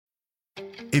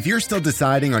If you're still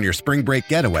deciding on your spring break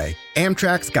getaway,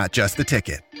 Amtrak's got just the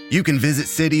ticket. You can visit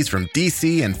cities from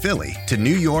D.C. and Philly to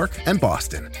New York and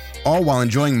Boston, all while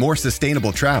enjoying more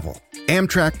sustainable travel.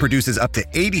 Amtrak produces up to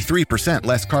 83%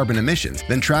 less carbon emissions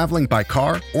than traveling by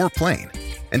car or plane.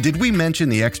 And did we mention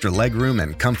the extra legroom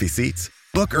and comfy seats?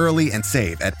 Book early and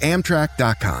save at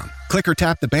Amtrak.com. Click or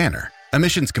tap the banner.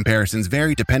 Emissions comparisons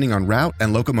vary depending on route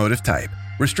and locomotive type.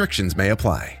 Restrictions may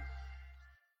apply.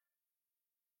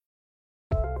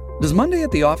 Does Monday at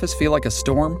the office feel like a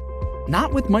storm?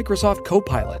 Not with Microsoft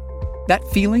Copilot. That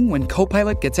feeling when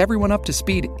Copilot gets everyone up to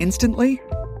speed instantly?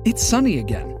 It's sunny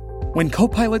again. When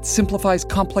Copilot simplifies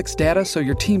complex data so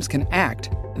your teams can act,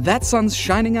 that sun's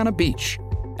shining on a beach.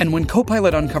 And when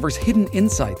Copilot uncovers hidden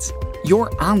insights,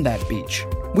 you're on that beach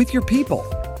with your people,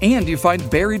 and you find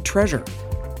buried treasure.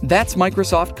 That's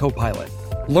Microsoft Copilot.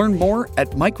 Learn more at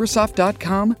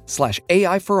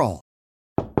Microsoft.com/AI for all.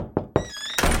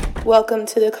 Welcome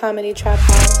to the Comedy Trap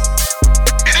House.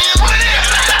 It is what it is.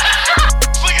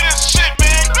 Look at this shit,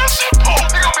 man. That shit poop.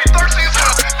 They gonna be thirsty as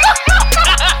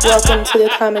hell. Welcome to the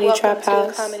Comedy Trap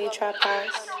House. Oh, man. Come on,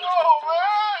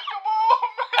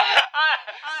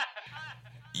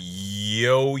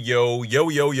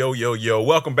 man. Yo.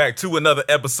 Welcome back to another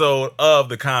episode of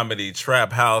the Comedy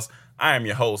Trap House. I am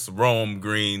your host, Rome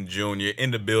Green Jr. In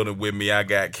the building with me, I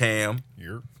got Cam.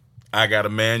 Yep. I got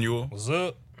Emmanuel. What's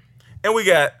up? And we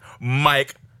got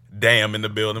Mike Dam in the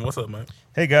building. What's up, Mike?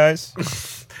 Hey, guys.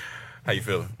 How you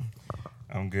feeling?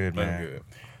 I'm good, man. Good.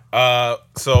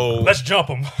 So Let's jump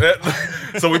him.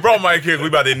 So we brought Mike here. We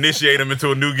about to initiate him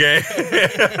into a new game.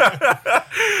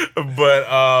 But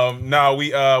no,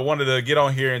 we wanted to get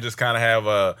on here and just kind of have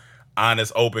a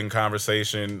honest, open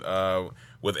conversation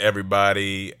with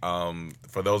everybody.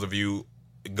 For those of you,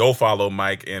 go follow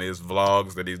Mike in his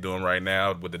vlogs that he's doing right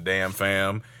now with the Damn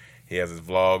Fam. He has his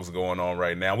vlogs going on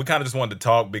right now. We kind of just wanted to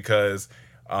talk because,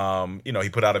 he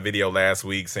put out a video last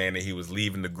week saying that he was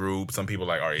leaving the group. Some people are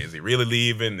like, all right, is he really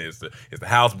leaving? Is the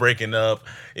house breaking up?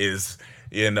 Is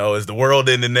the world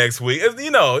ending next week?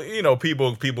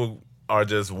 People are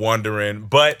just wondering.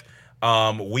 But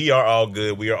we are all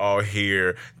good. We are all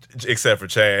here, except for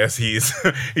Chaz. He's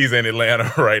in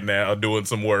Atlanta right now doing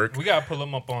some work. We gotta pull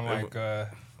him up on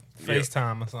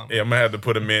FaceTime or something. Yeah, I'm gonna have to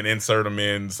put him in, insert him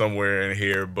in somewhere in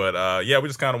here. But we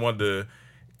just kind of wanted to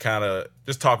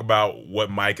just talk about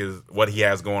what he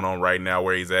has going on right now,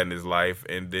 where he's at in his life,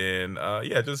 and then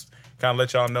just kind of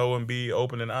let y'all know and be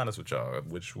open and honest with y'all,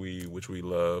 which we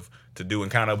love to do,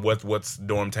 and kind of what's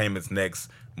Dormtangement's next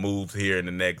moves here in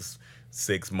the next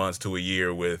 6 months to a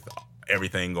year with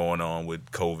everything going on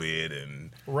with COVID and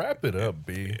Wrap it up,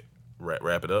 B.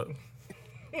 Wrap it up.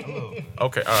 Okay, all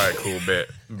right, cool, bet.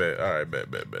 All right, bet.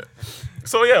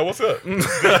 So yeah, what's up?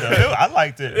 I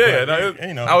liked it. Yeah, but,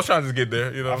 I was trying to get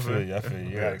there. You know, I feel you.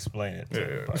 You gotta explain it.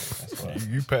 Yeah. That's why.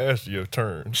 You passed your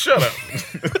turn. Shut up.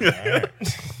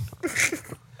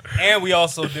 And we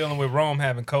also dealing with Rome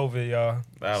having COVID, y'all.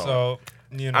 I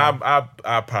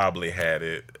probably had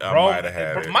it. I might have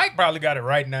had it. Mike probably got it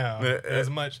right now. As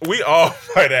much. We all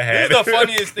might have had it. This is the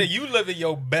funniest thing. You living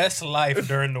your best life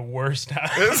during the worst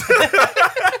times.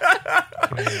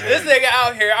 This nigga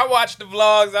out here, I watch the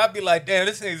vlogs. I'd be like, damn,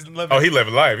 this nigga's living. Oh, he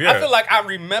living life. Yeah. I feel like I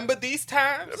remember these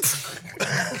times.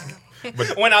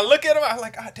 But when I look at him, I'm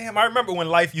like, oh, damn, I remember when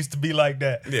life used to be like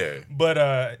that. Yeah. But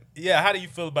how do you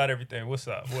feel about everything? What's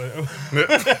up? How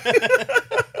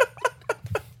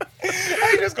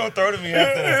you just gonna throw to me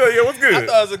after that? Yeah, what's good? I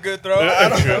thought it was a good throw. I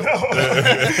don't know.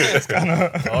 It's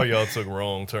kinda... All y'all took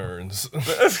wrong turns.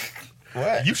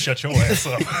 What? You shut your ass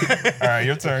up. All right,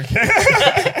 your turn.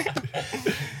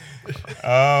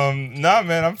 Nah,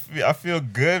 man, I feel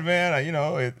good, man.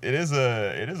 It is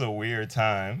a weird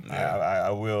time. Yeah. I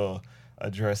will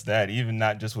address that, even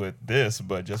not just with this,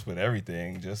 but just with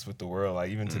everything, just with the world. Like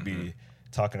even to be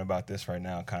talking about this right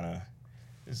now, kind of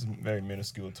is very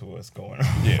minuscule to what's going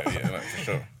on. Yeah, for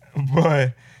sure.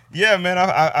 But yeah, man,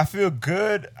 I feel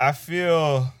good. I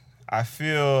feel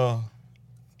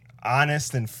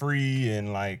honest and free,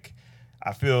 and like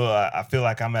I feel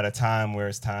like I'm at a time where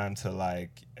it's time to I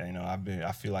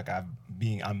feel like I'm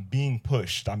being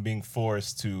pushed. I'm being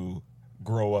forced to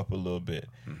grow up a little bit,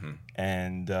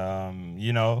 and a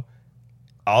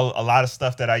lot of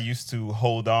stuff that I used to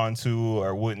hold on to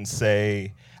or wouldn't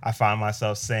say, I find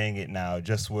myself saying it now,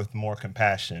 just with more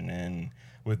compassion and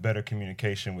with better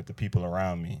communication with the people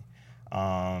around me.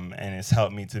 And it's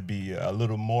helped me to be a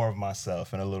little more of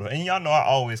myself and y'all know I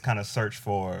always kind of search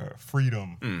for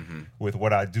freedom with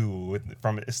what I do.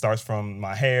 It starts from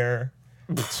my hair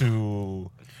to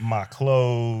my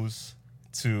clothes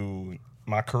to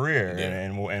my career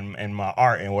and my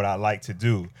art and what I like to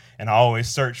do. And I always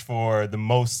search for the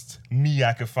most me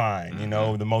I could find, you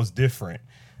know, the most different.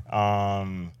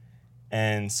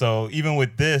 And so even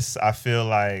with this, I feel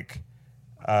like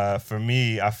for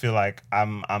me, I feel like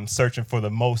I'm searching for the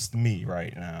most me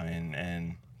right now,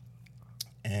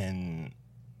 and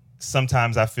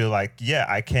sometimes I feel like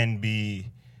I can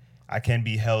be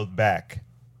held back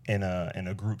in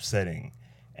a group setting,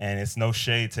 and it's no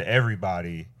shade to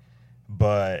everybody,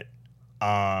 but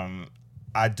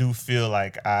I do feel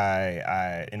like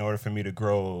I in order for me to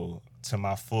grow to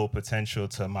my full potential,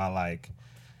 to my like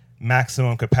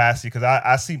maximum capacity, because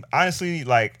I see honestly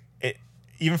like it,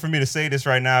 even for me to say this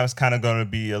right now, it's kind of going to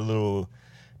be a little,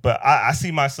 but I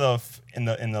see myself in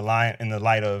the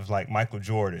light of like Michael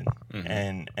Jordan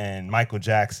and Michael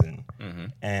Jackson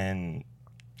and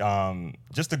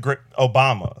just a great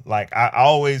Obama. Like I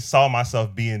always saw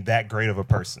myself being that great of a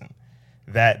person,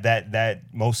 that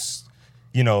most,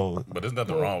 you know. But there's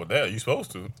nothing wrong with that. You're supposed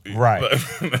to, right?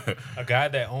 A guy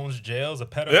that owns jails, a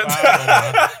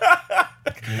pedophile.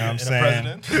 You know what I'm and saying?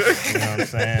 A president. You know what I'm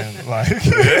saying? Like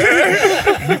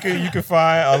you can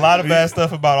find a lot of bad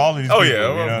stuff about all of these people. Yeah,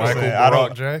 you know Michael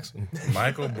Barack Jackson.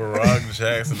 Michael Barack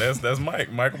Jackson. That's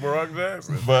Michael Barack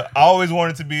Jackson. But I always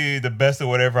wanted to be the best at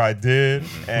whatever I did,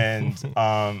 and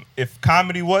if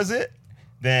comedy was it,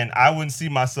 then I wouldn't see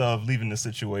myself leaving the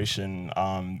situation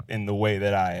in the way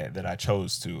that I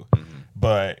chose to.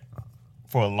 But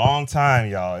for a long time,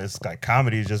 y'all, it's like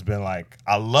comedy has just been like,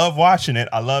 I love watching it,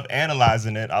 I love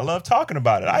analyzing it, I love talking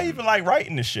about it. I even like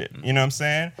writing the shit. You know what I'm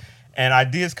saying? And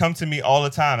ideas come to me all the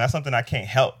time. That's something I can't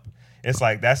help. It's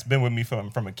like that's been with me from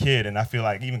a kid, and I feel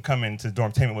like even coming to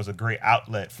Dormtanglement was a great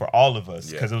outlet for all of us,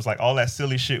 because it was like all that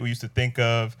silly shit we used to think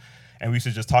of and we used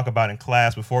to just talk about in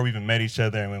class before we even met each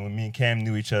other. And when me and Cam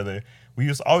knew each other, we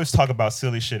used to always talk about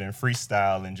silly shit and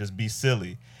freestyle and just be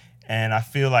silly. And I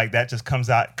feel like that just comes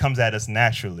at us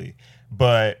naturally.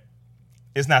 But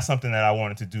it's not something that I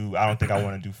wanted to do. I don't think I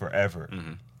want to do forever.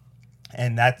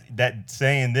 And that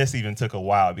saying this even took a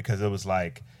while, because it was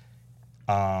like,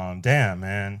 damn,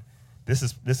 man, this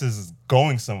is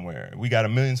going somewhere. We got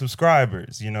 1 million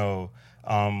subscribers, you know.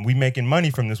 We making money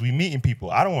from this. We meeting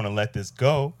people. I don't want to let this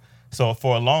go. So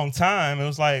for a long time, it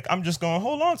was like, I'm just going to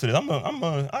hold on to this.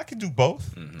 I can do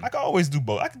both. I can always do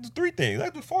both. I can do 3 things. I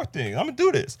can do 4 things. I'm going to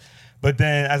do this. But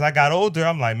then as I got older,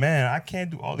 I'm like, man, I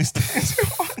can't do all these things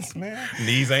at once, man.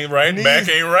 Knees ain't right, back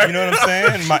ain't right. You know what I'm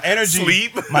saying? My energy,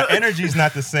 Sleep. My energy's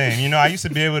not the same. You know, I used to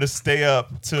be able to stay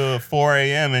up till 4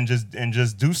 a.m. and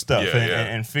just do stuff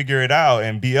and figure it out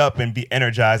and be up and be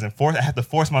energized and I have to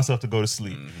force myself to go to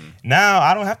sleep. Now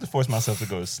I don't have to force myself to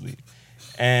go to sleep.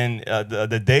 And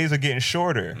the days are getting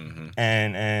shorter,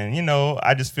 and you know,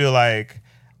 I just feel like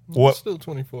It's still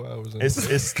 24 hours.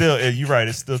 It's still you're right.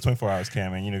 It's still 24 hours,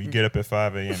 Cam. And you know, you get up at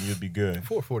 5 a.m. you'll be good.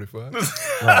 4:45.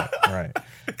 Right.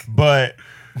 But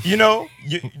you know,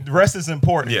 the rest is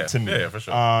important to me. Yeah, for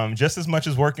sure. Just as much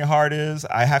as working hard is,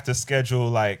 I have to schedule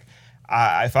like.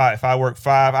 If I work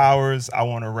 5 hours, I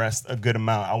want to rest a good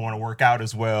amount. I want to work out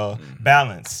as well.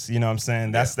 Balance. You know what I'm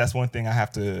saying? That's one thing I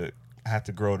have to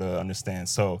grow to understand.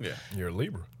 So You're a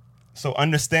Libra. So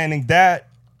understanding that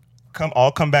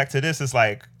come back to this. It's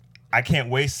like I can't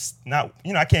waste. I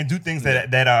can't do things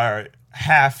that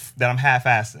I'm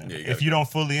half-assing. If you don't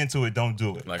fully into it, don't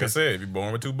do it. Like I said, if you're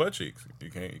born with 2 butt cheeks, you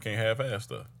can't half-ass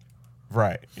stuff.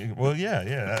 Right. Well,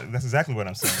 yeah. That's exactly what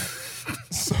I'm saying.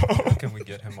 So Can we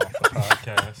get him off the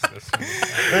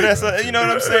podcast? you know what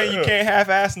I'm saying? You can't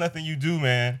half-ass nothing you do,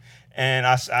 man. And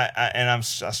I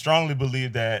strongly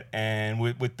believe that. And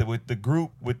with the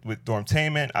group with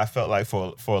Dormtanglement, I felt like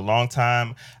for a long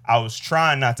time I was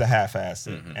trying not to half-ass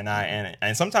it,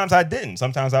 and sometimes I didn't.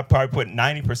 Sometimes I probably put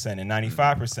 90% and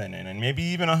 95% in, and maybe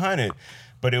even 100.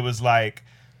 But it was like,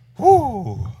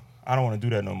 whoo, I don't want to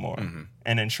do that no more.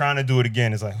 And then trying to do it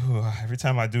again is like, whew, every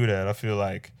time I do that, I feel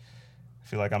like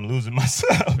I'm losing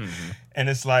myself. And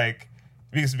it's like,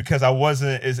 because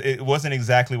it wasn't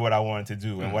exactly what I wanted to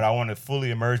do, and what I wanted to fully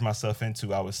immerse myself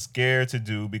into, I was scared to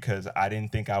do because I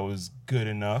didn't think I was good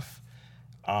enough.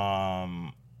 I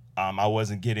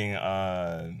wasn't getting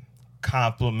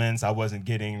compliments. I wasn't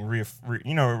getting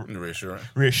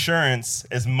reassurance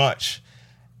as much,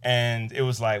 and it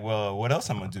was like, well, what else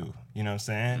I'm gonna do? You know what I'm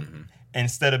saying?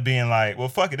 Instead of being like, well,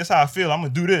 fuck it, this is how I feel, I'm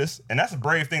gonna do this, and that's a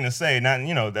brave thing to say. Not,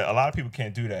 that a lot of people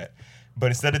can't do that. But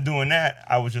instead of doing that,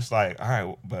 I was just like, all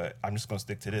right, but I'm just going to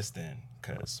stick to this then,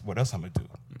 because what else I'm going to do?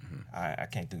 I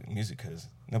can't do music because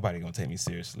nobody going to take me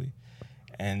seriously.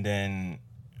 And then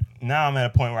now I'm at a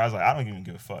point where I was like, I don't even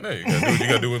give a fuck. No, you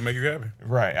got to do what make you happy.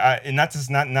 Right. And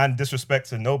not disrespect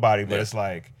to nobody, but it's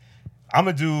like, I'm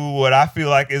gonna do what I feel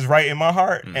like is right in my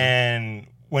heart, and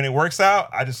when it works out,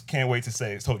 I just can't wait to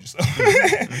say, "Told you so."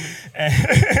 And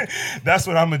that's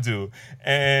what I'm gonna do.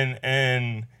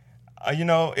 And you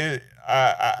know,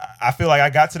 I feel like I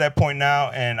got to that point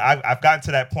now, and I've gotten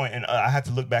to that point, and I had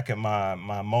to look back at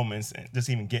my moments, and just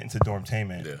even getting to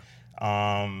Dormtanglement.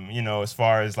 Yeah. You know, as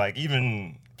far as like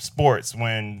even sports,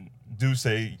 when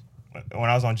when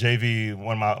I was on JV,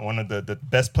 one of the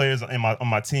best players on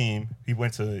my team, he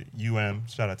went to UM.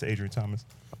 Shout out to Adrian Thomas.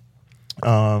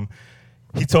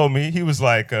 He told me, he was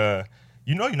like,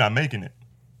 you know you're not making it.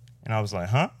 And I was like,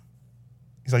 huh?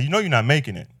 He's like, you know you're not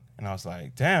making it. And I was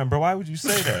like, damn, bro, why would you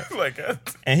say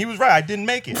that? And he was right. I didn't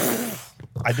make it.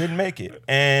 I didn't make it.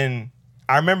 And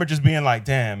I remember just being like,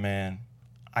 damn, man,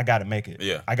 I got to make it.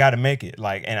 Yeah. I got to make it.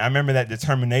 Like, and I remember that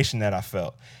determination that I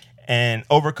felt. And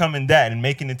overcoming that and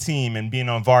making the team and being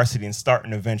on varsity and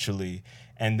starting eventually.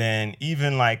 And then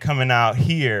even like coming out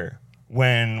here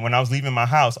when I was leaving my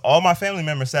house, all my family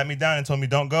members sat me down and told me,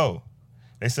 don't go.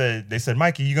 They said,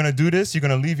 Mikey, you gonna do this? You're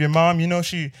gonna leave your mom? You know,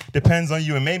 she depends on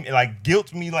you, and made me like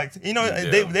guilt me, like, you know,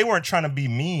 they weren't trying to be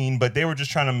mean, but they were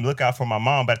just trying to look out for my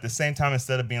mom. But at the same time,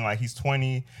 instead of being like, he's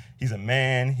 20, he's a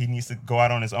man, he needs to go out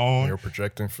on his own. They're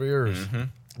projecting fears. Mm-hmm.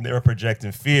 They were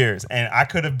projecting fears, and I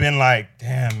could have been like,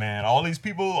 "Damn, man! All these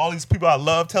people I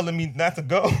love telling me not to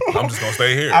go. I'm just gonna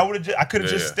stay here." I could have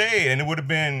just stayed, and it would have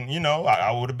been, you know, I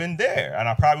would have been there, and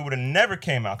I probably would have never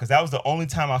came out because that was the only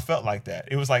time I felt like that.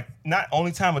 It was like not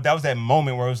only time, but that was that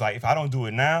moment where it was like, if I don't do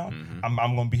it now, I'm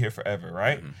gonna be here forever,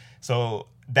 right? So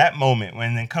that moment,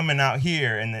 when then coming out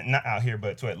here, and then not out here,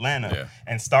 but to Atlanta,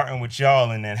 and starting with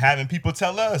y'all, and then having people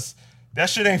tell us, that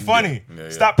shit ain't funny.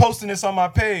 Stop posting this on my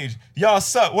page. Y'all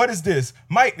suck. What is this?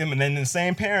 Mike, and then the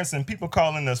same parents and people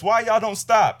calling us. Why y'all don't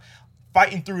stop?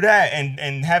 Fighting through that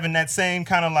and having that same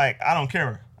kind of like, I don't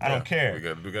care. I don't care.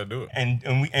 We gotta do it.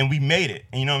 And we made it.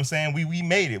 And you know what I'm saying? We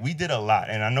made it. We did a lot.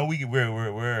 And I know we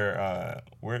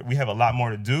have a lot more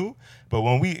to do. But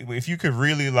if you could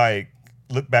really like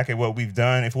look back at what we've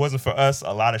done, if it wasn't for us,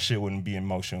 a lot of shit wouldn't be in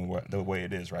motion the way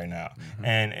it is right now.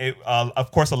 And it,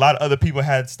 of course, a lot of other people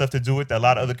had stuff to do with it. A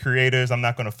lot of other creators. I'm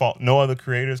not going to fault no other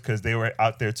creators because they were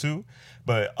out there too.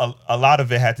 But a lot of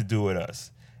it had to do with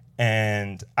us,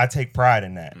 and I take pride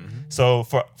in that. So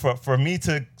for me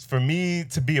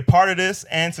to be a part of this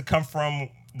and to come from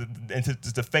and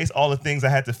to face all the things I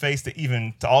had to face,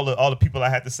 to all the people I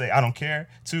had to say I don't care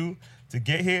to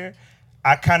get here.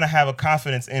 I kind of have a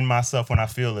confidence in myself when I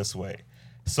feel this way.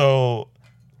 So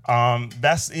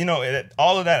that's, you know,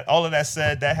 all of that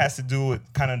said, that has to do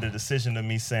with kind of the decision of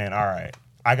me saying, all right,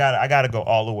 I got to go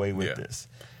all the way with this.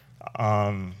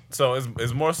 So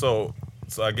it's more so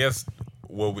I guess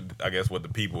what the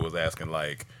people was asking,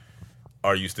 like,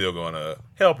 are you still going to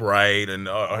help write and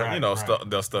you know,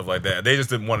 stuff like that? They just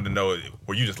didn't wanted to know,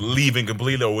 were you just leaving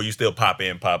completely, or were you still pop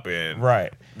in?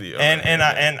 Right.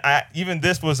 I even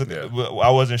this was I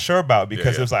wasn't sure about,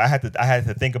 because it was like I had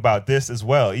to think about this as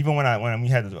well. Even when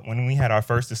we had our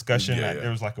first discussion,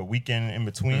 there was like a weekend in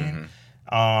between.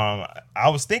 I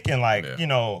was thinking like, you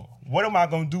know, what am I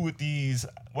going to do with these?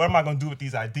 What am I going to do with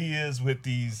these ideas? With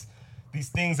these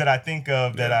things that I think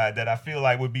of that I feel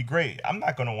like would be great. I'm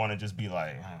not gonna want to just be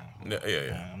like, I'm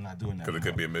not doing that, because it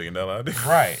could be $1 million idea.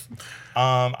 Right.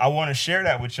 I want to share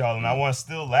that with y'all, and I want to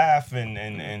still laugh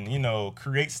and you know,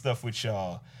 create stuff with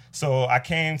y'all. So when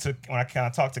I kind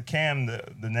of talked to Cam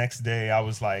the next day, I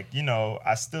was like, you know,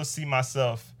 I still see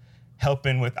myself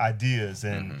helping with ideas,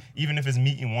 and even if it's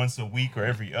meeting once a week or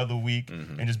every other week,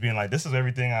 and just being like, this is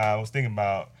everything I was thinking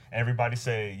about. Everybody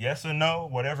say yes or no,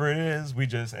 whatever it is.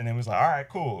 And then it was like, all right,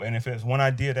 cool. And if it's one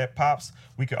idea that pops,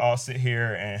 we could all sit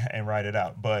here and write it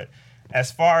out. But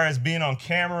as far as being on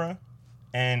camera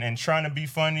and trying to be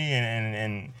funny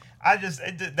and I just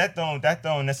that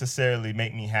don't necessarily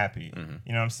make me happy.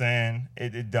 You know what I'm saying?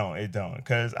 It don't.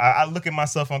 Because I look at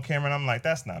myself on camera and I'm like,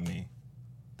 that's not me.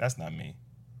 That's not me.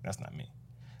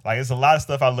 Like, it's a lot of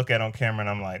stuff I look at on camera and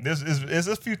I'm like, there's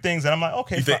a few things that I'm like,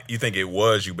 okay. You think it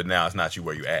was you, but now it's not you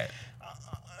where you at?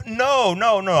 No.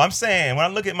 I'm saying when I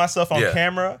look at myself on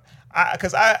camera,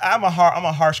 because I'm a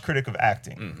harsh critic of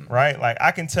acting, right? Like, I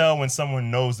can tell when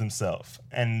someone knows themselves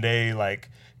and they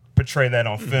like portray that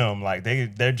on film. Like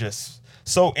they're just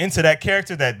so into that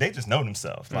character that they just know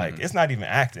themselves. Like, it's not even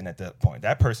acting at that point.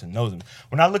 That person knows them.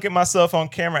 When I look at myself on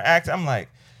camera acting, I'm like,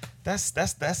 that's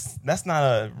not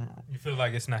a. You feel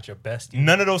like it's not your best.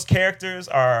 None of those characters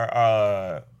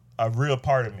are a real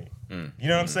part of me. You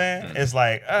know what I'm saying? It's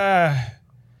like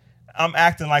I'm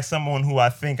acting like someone who I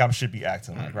think I should be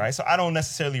acting like, right? So I don't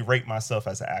necessarily rate myself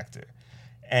as an actor,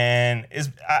 And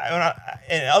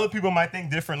and other people might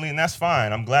think differently, and that's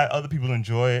fine. I'm glad other people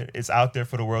enjoy it. It's out there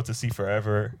for the world to see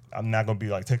forever. I'm not gonna be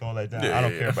like, take all that down. I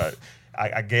don't care about it.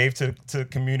 I gave to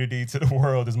community, to the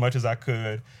world as much as I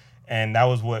could, and that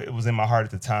was what it was in my heart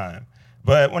at the time.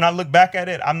 But when I look back at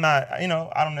it, I'm not, I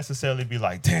don't necessarily be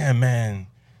like, damn, man,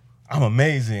 I'm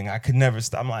amazing. I could never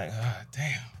stop. I'm like,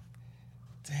 damn.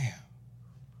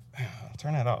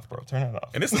 Turn that off, bro. Turn that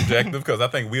off. And it's subjective because I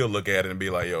think we'll look at it and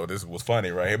be like, yo, this was funny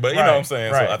right here. But you know what I'm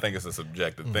saying? Right. So I think it's a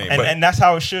subjective thing. And that's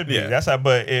how it should be. Yeah. That's how,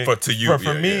 but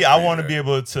for me, I want to be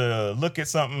able to look at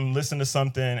something, listen to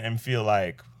something, and feel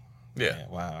like, yeah,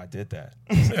 wow, I did that.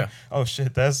 Yeah. Oh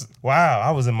shit, wow.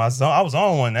 I was in my zone. I was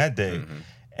on one that day,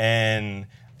 and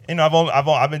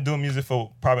I've been doing music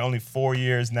for probably only 4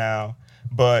 years now.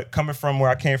 But coming from where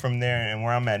I came from there and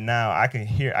where I'm at now, I can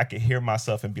hear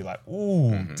myself and be like,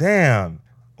 ooh, damn.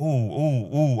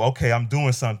 Ooh, okay, I'm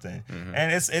doing something.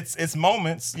 And it's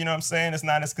moments, you know what I'm saying? It's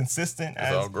not as consistent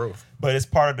as all growth. But it's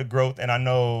part of the growth. And I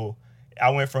know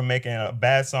I went from making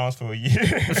bad songs for a year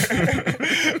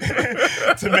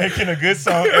to making a good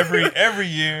song every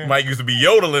year. Mike used to be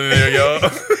yodeling in there, y'all.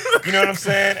 You know what I'm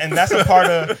saying? And that's a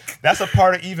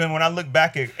part of even when I look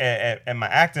back at my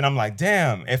acting, I'm like,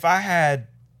 damn, if I had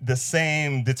the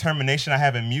same determination I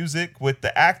have in music with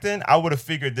the acting, I would have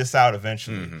figured this out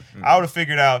eventually. I would have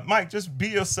figured out, Mike, just be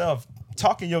yourself.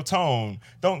 Talk in your tone.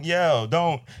 Don't yell.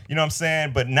 Don't, you know what I'm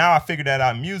saying? But now I figured that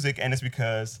out in music, and it's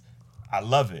because I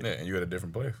love it. Yeah, and you're at a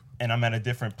different place. And I'm at a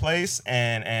different place,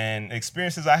 and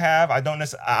experiences I have,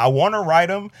 I want to write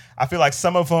them. I feel like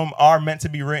some of them are meant to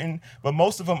be written, but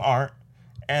most of them aren't.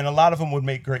 And a lot of them would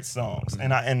make great songs.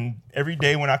 And every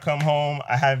day when I come home,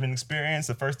 I have an experience.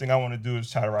 The first thing I want to do is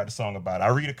try to write a song about it. I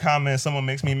read a comment, someone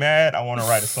makes me mad, I want to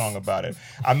write a song about it.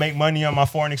 I make money on my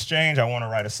foreign exchange, I want to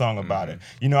write a song about it.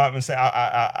 You know, I've been saying,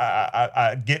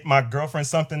 I get my girlfriend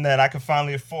something that I can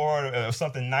finally afford, or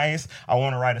something nice, I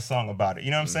want to write a song about it.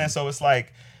 You know what I'm saying? So it's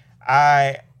like,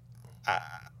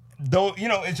 though, you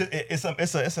know, it's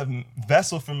a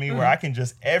vessel for me where I can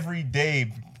just every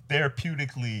day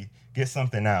therapeutically get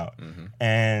something out,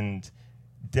 and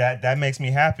that makes me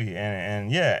happy.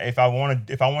 And yeah, if I want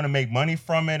to make money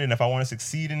from it, and if I want to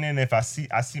succeed in it, and if I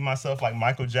see myself like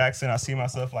Michael Jackson, I see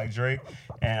myself like Drake,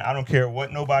 and I don't care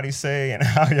what nobody say, and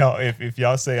how y'all if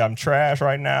y'all say I'm trash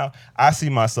right now, I see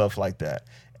myself like that,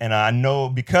 and I know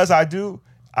because I do,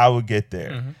 I will get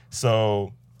there.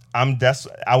 So I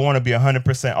want to be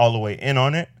 100% all the way in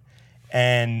on it,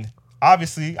 and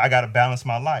obviously I got to balance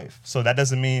my life. So that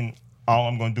doesn't mean all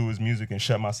I'm going to do is music and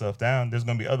shut myself down. There's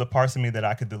going to be other parts of me that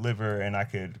I could deliver and I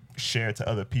could share to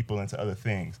other people and to other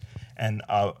things. And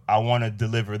I want to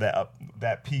deliver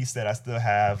that piece that I still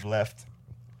have left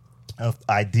of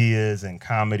ideas and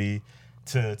comedy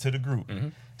to the group.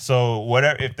 So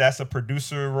whatever, if that's a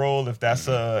producer role, if that's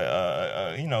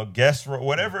a guest role,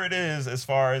 whatever it is, as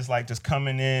far as like just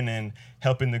coming in and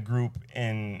helping the group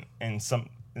in doing some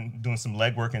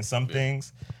legwork in some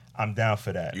things, I'm down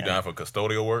for that. You down for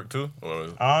custodial work too? Or?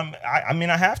 I mean,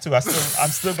 I have to. I'm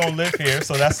still gonna live here,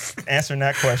 so that's answering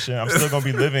that question. I'm still gonna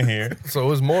be living here. So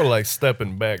it's more like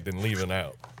stepping back than leaving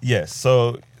out. Yes.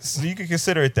 So you can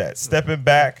consider it that, stepping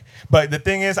back. But the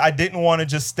thing is, I didn't want to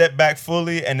just step back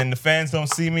fully, and then the fans don't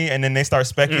see me, and then they start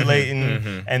speculating,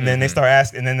 and then they start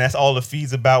asking, and then that's all the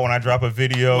feed's about when I drop a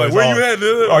video. Like, where you at,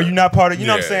 dude? Are you not part of? You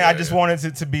know what I'm saying? I just wanted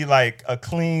it to be like a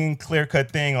clean,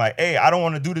 clear-cut thing. Like, hey, I don't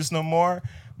want to do this no more.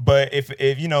 But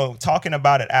if you know, talking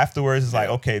about it afterwards is like,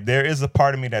 okay, there is a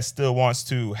part of me that still wants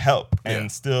to help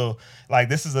and still, like,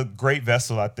 this is a great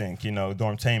vessel, I think, you know,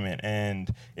 Dormtanglement.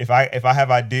 And if I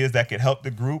have ideas that could help the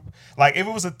group, like if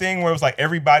it was a thing where it was like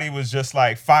everybody was just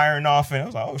like firing off and I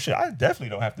was like, oh shit, I definitely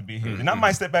don't have to be here. And I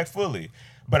might step back fully.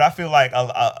 But I feel like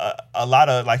a lot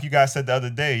of, like you guys said the other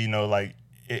day, you know, like,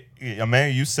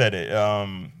 man, you said it,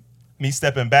 me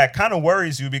stepping back kind of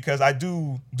worries you because I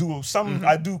do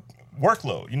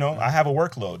workload, you know, I have a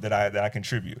workload that I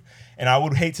contribute, and I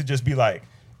would hate to just be like,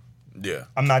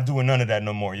 I'm not doing none of that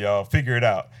no more, y'all. Figure it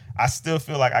out. I still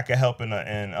feel like I could help in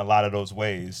a lot of those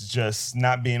ways, just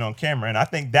not being on camera, and I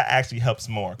think that actually helps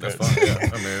more. That's fine. Yeah.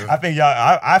 I mean, I think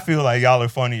y'all. I feel like y'all are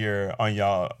funnier on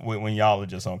y'all when y'all are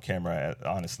just on camera.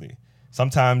 Honestly,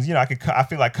 sometimes you know I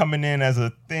feel like coming in as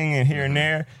a thing and here and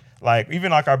there, like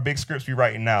even like our big scripts we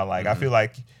writing now. Like I feel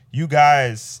like you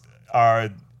guys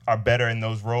are better in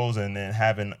those roles, and then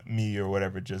having me or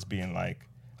whatever just being like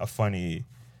a funny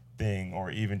thing,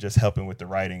 or even just helping with the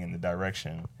writing and the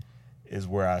direction, is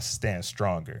where I stand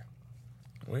stronger.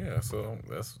 Well, yeah, so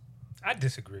I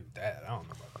disagree with that. I don't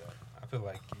know about that. I feel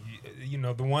like you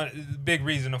know the big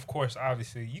reason, of course,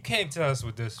 obviously, you came to us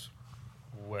with this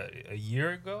a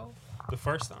year ago. the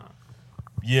first time.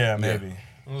 Yeah, maybe.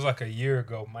 It was like a year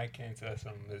ago. Mike came to us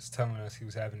and was telling us he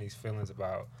was having these feelings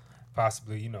about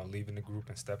possibly, leaving the group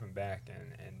and stepping back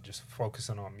and just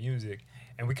focusing on music.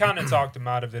 And we kind of talked him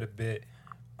out of it a bit,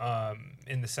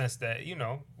 in the sense that, we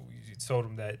told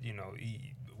him that,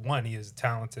 he is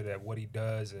talented at what he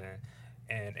does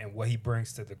and what he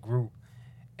brings to the group.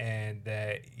 And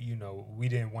that, we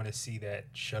didn't want to see that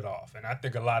shut off. And I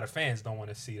think a lot of fans don't want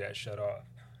to see that shut off.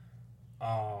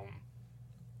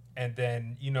 And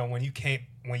then, when you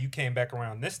came back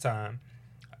around this time,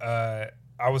 I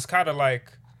was kind of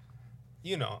like,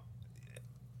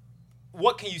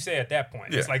 what can you say at that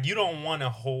point? Yeah. It's like you don't want to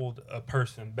hold a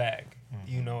person back,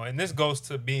 and this goes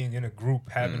to being in a group,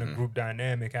 having a group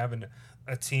dynamic, having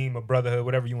a team, a brotherhood,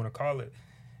 whatever you want to call it,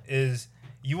 is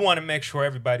you want to make sure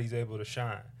everybody's able to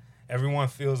shine. Everyone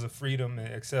feels the freedom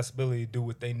and accessibility to do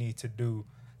what they need to do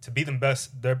to be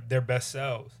their best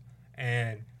selves.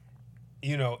 And,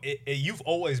 you've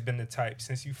always been the type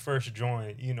since you first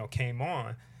joined, came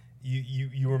on,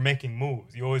 you were making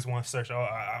moves. You always want to search,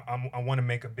 I want to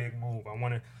make a big move. I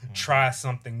want to try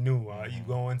something new. You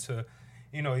go into,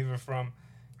 even from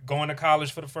going to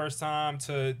college for the first time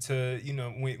to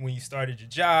when you started your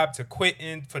job, to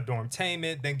quitting for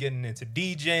Dormtanglement, then getting into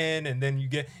DJing, and then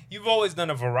you've always done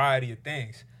a variety of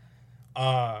things.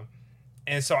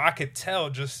 And so I could tell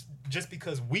just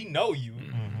because we know you,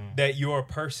 that you're a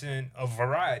person of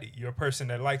variety. You're a person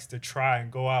that likes to try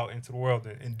and go out into the world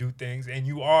and do things. And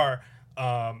you are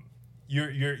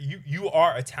you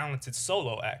are a talented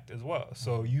solo act as well.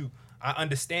 So I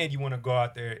understand you want to go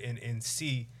out there and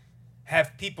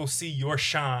have people see your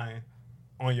shine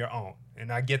on your own.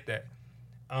 And I get that.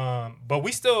 But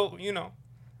we still,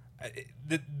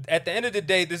 at the end of the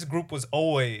day, this group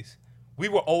we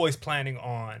were always planning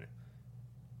on,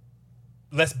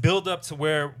 let's build up to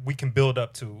where we can build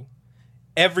up to.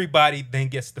 Everybody then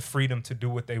gets the freedom to do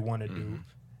what they want to do.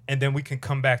 And then we can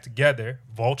come back together,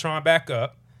 Voltron back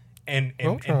up, and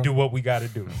do what we got to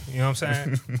do. You know what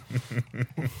I'm saying?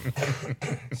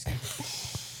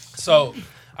 So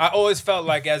I always felt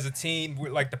like as a team,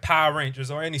 we're like the Power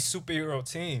Rangers or any superhero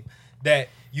team, that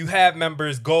you have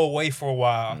members go away for a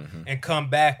while and come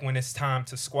back when it's time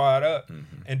to squad up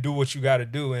and do what you got to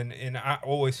do. And I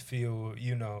always feel,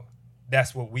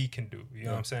 that's what we can do. You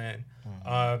know what I'm saying?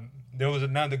 There was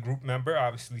another group member,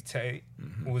 obviously Tay,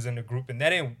 who was in the group, and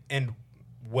that didn't end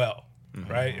well,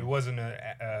 right? It wasn't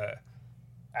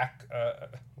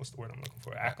what's the word I'm looking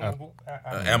for? Amicable.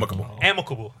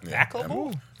 Amicable. Yeah.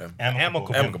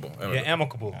 Amicable. Yeah,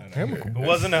 amicable. It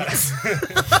wasn't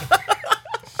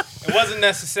it wasn't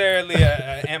necessarily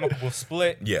an amicable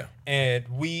split. Yeah. And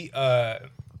we, and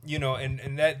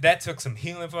that took some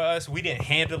healing for us. We didn't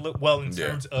handle it well in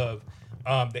terms of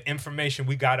the information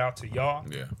we got out to y'all.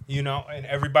 Yeah. And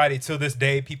everybody till this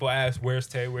day, people ask, where's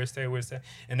Tay? Where's Tay? Where's Tay?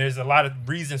 And there's a lot of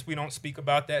reasons we don't speak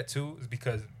about that too, is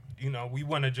because, we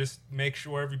want to just make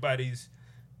sure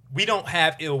we don't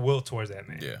have ill will towards that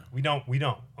man. Yeah. We don't.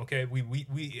 Okay. We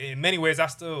in many ways, I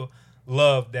still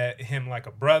love him like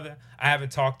a brother. I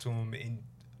haven't talked to him in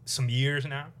some years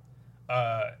now.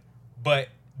 But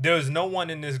there's no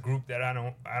one in this group that I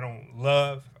don't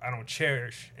love, I don't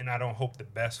cherish, and I don't hope the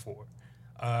best for.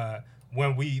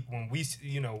 When we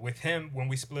with him, when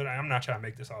we split, I'm not trying to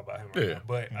make this all about him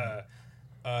right now,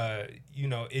 but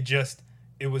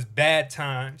it was bad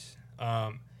times,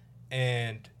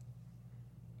 and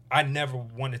I never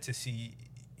wanted to see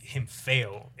him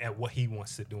fail at what he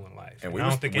wants to do in life. And we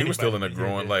were still in a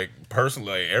growing,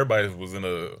 personally, everybody was in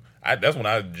that's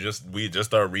when we just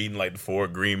started reading the 4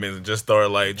 agreements and just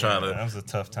started trying to. That was a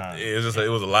tough time. It was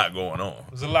a lot going on.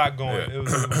 It was a lot going. It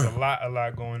was a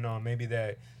lot going on. Maybe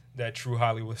that true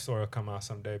Hollywood story will come out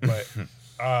someday. But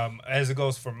as it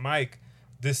goes for Mike,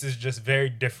 this is just very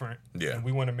different. Yeah. And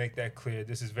we want to make that clear.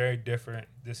 This is very different.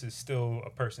 This is still a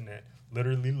person that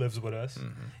literally lives with us,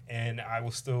 and I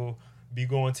will still be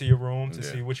going to your room to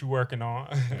see what you're working on,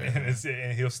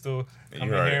 and he'll still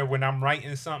come in here when I'm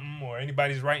writing something or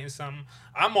anybody's writing something.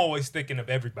 I'm always thinking of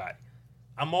everybody.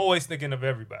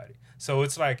 So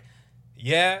it's like,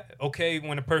 yeah, okay,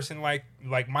 when a person like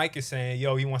Mike is saying,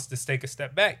 yo, he wants to take a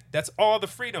step back, that's all the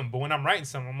freedom. But when I'm writing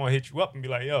something, I'm gonna hit you up and be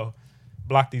like, yo,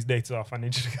 block these dates off. I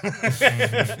need you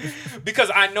to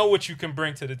because I know what you can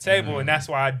bring to the table, and that's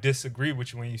why I disagree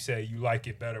with you when you say you like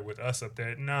it better with us up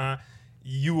there. Nah.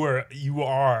 You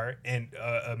are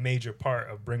a major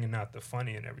part of bringing out the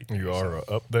funny and everything. You are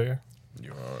up there.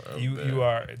 You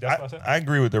are. That's what I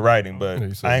agree with the writing, but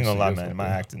I ain't gonna lie, man. My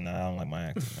acting, I don't like my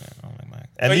acting, man.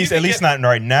 At least not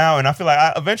right now. And I feel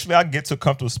like eventually I get to a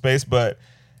comfortable space, but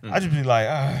I just be like,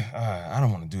 I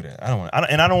don't want to do that. I don't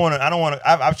want to.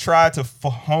 I've tried to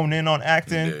hone in on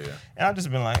acting, and I've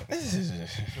just been like, this is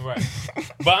right.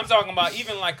 But I'm talking about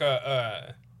even like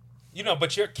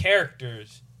but your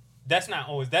characters. That's not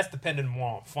always. That's dependent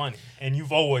more on funny, and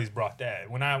you've always brought that.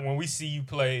 When we see you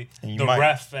play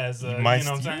ref as you know what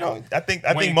I'm saying. I think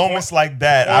moments like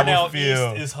that I would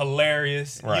feel is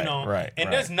hilarious. Right, right. And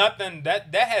right. there's nothing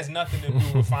that has nothing to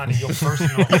do with finding your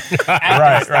personal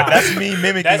right. That's me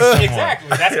mimicking. Exactly.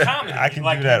 That's comedy. I can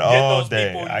do that all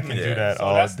day. I can do that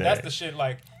all day. That's the shit.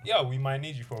 Like, yo, we might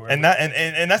need you for it. And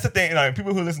that's the thing. Like,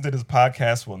 people who listen to this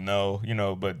podcast will know,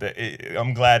 but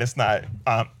I'm glad it's not.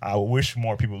 I wish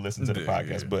more people listen to the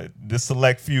podcast, but the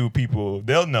select few people,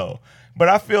 they'll know. But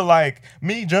I feel like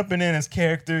me jumping in as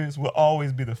characters will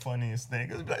always be the funniest thing.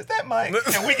 Is that Mike?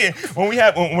 And we can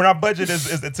when our budget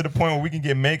is to the point where we can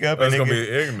get makeup That's gonna be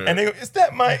ignorant. And they go, is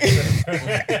that Mike?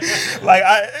 Like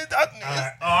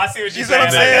I see what you saying. What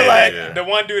I'm saying? Like the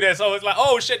one dude that's always like,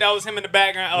 oh shit, that was him in the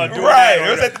background. Right.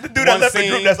 It was the dude that left the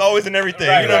group that's always in everything.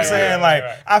 Right, you know what I'm saying?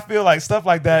 Right. I feel like stuff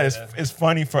like that is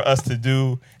funny for us to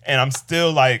do. And I'm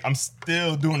still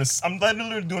doing this. I'm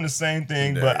literally doing the same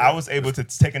thing, but I was able to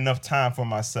take enough time for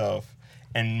myself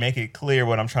and make it clear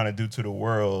what I'm trying to do to the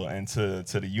world and to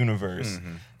the universe,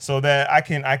 so that I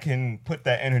can put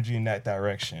that energy in that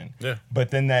direction. Yeah.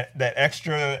 But then that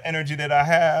extra energy that I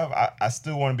have, I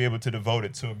still want to be able to devote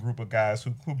it to a group of guys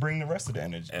who bring the rest of the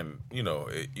energy. And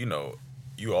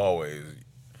you always.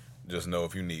 Just know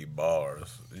if you need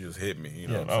bars, you just hit me. You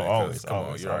know what I'm saying? Always. Come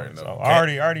on, you already know. I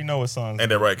already know what songs. Ain't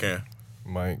that right, Ken?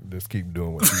 Mike, just keep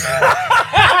doing what you do.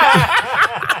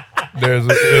 There's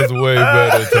way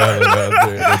better talent out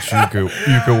there that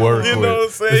you could work with. What I'm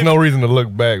saying? There's no reason to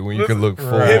look back when you can look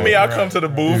forward. Hit me, I'll come to the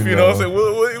booth. You know what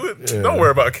I'm saying? Don't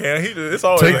worry about Ken. It's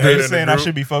always a hater in the saying group. I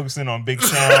should be focusing on Big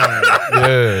Sean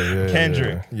and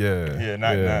Kendrick.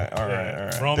 Yeah. All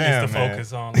right. Rome needs to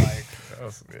focus on like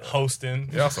hosting.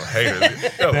 Y'all some haters.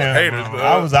 Y'all some haters.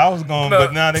 I was going,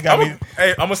 but now they got me.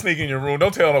 Hey, I'm gonna sneak in your room.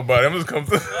 Don't tell nobody. I'm just come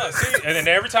through. See, and then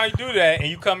every time you do that, and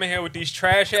you come in here with these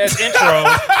trash ass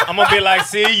intros, I'm gonna be like,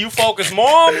 see, you focus more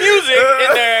on music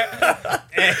in there.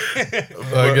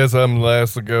 I guess I'm the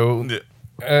last to go.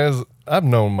 As I've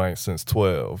known Mike since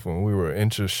 12, when we were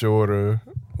inches shorter.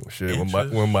 Shit,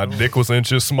 when my dick was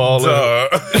inches smaller.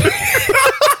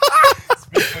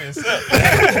 Speak for yourself.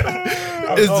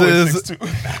 It's just, as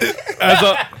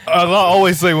I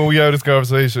always say when we have this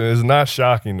conversation, it's not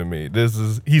shocking to me.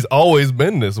 He's always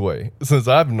been this way since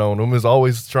I've known him. He's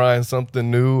always trying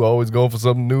something new, always going for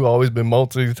something new, always been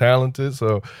multi-talented.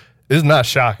 So it's not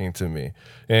shocking to me.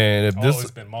 And if this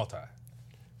always been multi.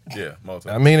 Yeah, multi.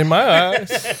 I mean, in my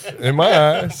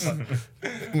eyes.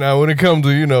 Now, when it comes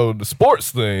to the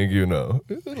sports thing, it's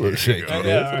a little shaky. It's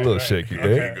a little shaky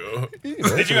there.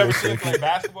 Did you ever see him play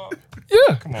basketball?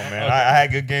 Yeah. Come on, man. I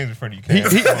had good games in front of you, Cam.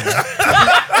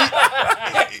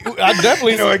 I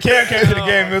definitely. When Cam came to the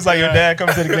game, it was like your dad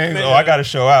comes to the game. I got to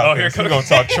show out. He's going to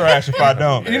talk trash if I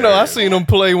don't. I seen him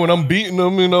play when I'm beating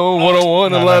him,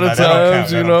 one-on-one a lot of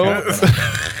times,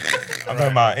 I'm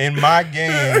talking about in my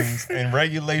games, in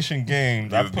regulation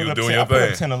games, I put up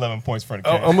 10, 11 points for the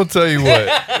game. I'm going to tell you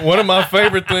what. One of my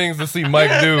favorite things to see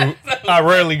Mike do, I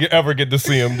rarely ever get to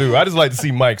see him do. I just like to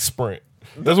see Mike sprint.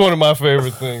 That's one of my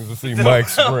favorite things to see Mike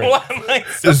sprint.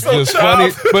 It's just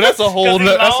funny, but that's a whole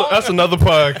that's another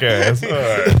podcast.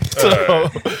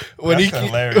 When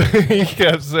he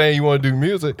kept saying you want to do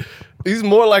music, he's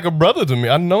more like a brother to me.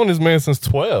 I've known this man since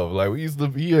 12. Like, we used to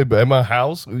be at my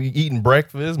house, we eating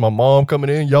breakfast, my mom coming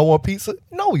in, y'all want pizza?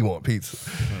 No, we want pizza.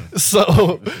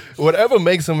 So whatever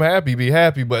makes him happy, be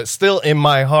happy, but still in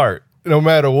my heart, no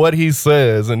matter what he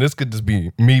says, and this could just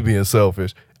be me being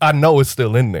selfish, I know it's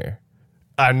still in there.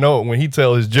 I know it when he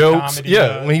tell his jokes.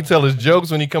 When he tell his jokes,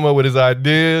 when he come up with his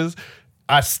ideas,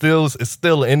 it's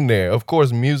still in there. Of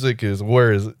course, music is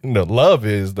where love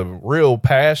is, the real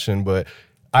passion, but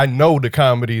I know the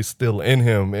comedy is still in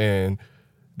him, and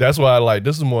that's why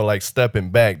this is more like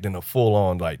stepping back than a full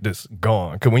on this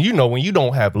gone. Because when you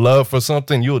don't have love for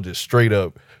something, you'll just straight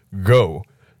up go.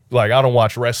 Like, I don't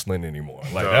watch wrestling anymore.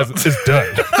 It's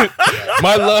done.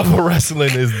 My love for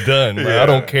wrestling is done. I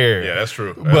don't care. Yeah, that's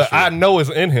true. I know it's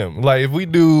in him. Like, if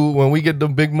when we get the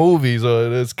big movies,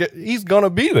 he's going to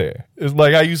be there. It's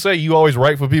like how you say you always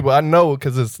write for people. I know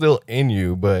because it's still in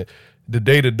you, but the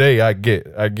day-to-day, I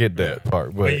get that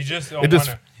part. But you just don't want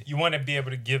to. You want to be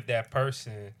able to give that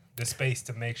person the space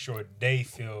to make sure they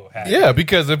feel happy. Yeah,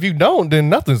 because if you don't, then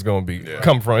nothing's gonna be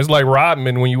come from. It's like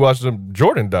Rodman when you watch the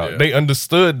Jordan doc. They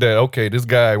understood that okay, this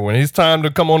guy when it's time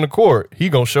to come on the court, he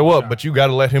gonna show up, but you got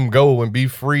to let him go and be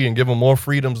free and give him more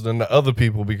freedoms than the other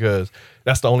people because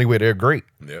that's the only way they're great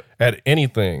at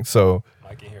anything. So.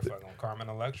 Like in here fucking Carmen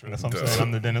Electra. That's what I'm saying.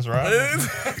 I'm the Dennis Rodman.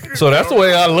 So that's the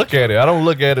way I look at it. I don't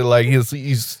look at it like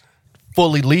he's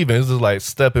fully leaving. It's just like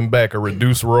stepping back, a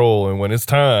reduced role, and when it's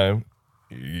time,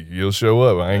 you'll show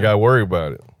up. I ain't got to worry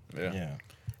about it. Yeah.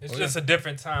 It's just a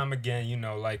different time again,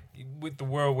 like with the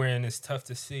world we're in, it's tough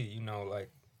to see, like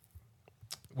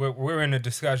we're in a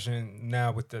discussion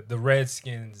now with the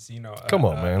Redskins, Come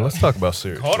on, man. Let's talk about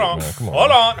serious. Hold on. Man. Come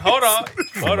on. Hold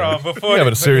on. Before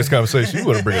having a serious conversation, you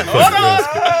want to bring it. Hold on.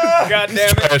 God damn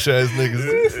it. Trash ass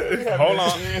niggas. Hold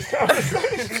on.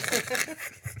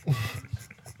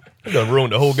 You done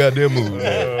ruined the whole goddamn movie.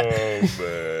 Oh,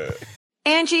 man.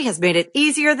 Angie has made it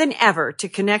easier than ever to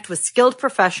connect with skilled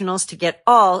professionals to get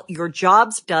all your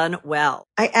jobs done well.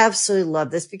 I absolutely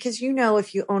love this because,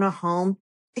 if you own a home,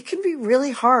 it can be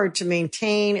really hard to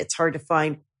maintain. It's hard to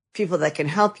find people that can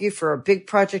help you for a big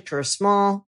project or a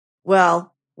small.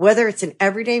 Well, whether it's in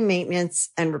everyday maintenance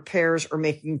and repairs or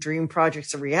making dream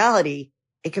projects a reality,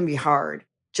 it can be hard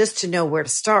just to know where to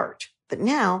start. But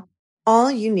now all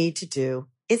you need to do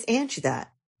is Angie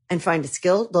that and find a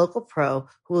skilled local pro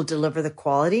who will deliver the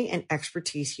quality and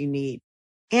expertise you need.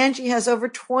 Angie has over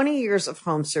 20 years of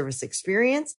home service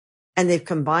experience, and they've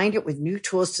combined it with new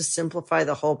tools to simplify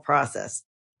the whole process.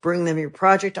 Bring them your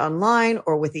project online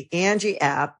or with the Angie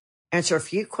app, answer a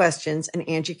few questions, and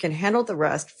Angie can handle the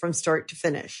rest from start to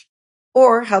finish.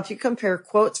 Or help you compare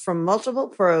quotes from multiple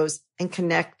pros and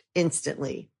connect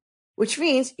instantly, which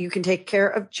means you can take care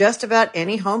of just about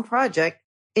any home project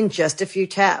in just a few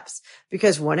taps.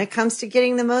 Because when it comes to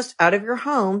getting the most out of your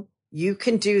home, you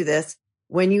can do this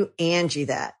when you Angie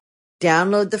that.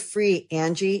 Download the free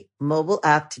Angie mobile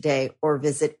app today or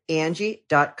visit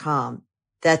Angie.com.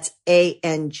 That's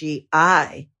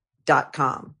ANGI.com.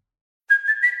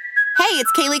 Hey,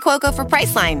 it's Kaylee Cuoco for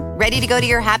Priceline. Ready to go to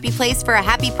your happy place for a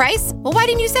happy price? Well, why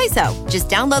didn't you say so? Just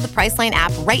download the Priceline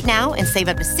app right now and save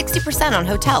up to 60% on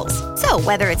hotels. So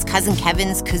whether it's Cousin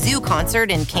Kevin's Kazoo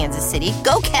Concert in Kansas City,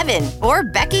 go Kevin, or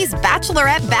Becky's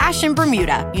Bachelorette Bash in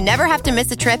Bermuda, you never have to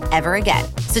miss a trip ever again.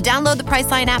 So download the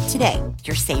Priceline app today.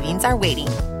 Your savings are waiting.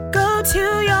 Go to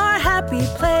your happy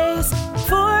place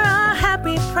for a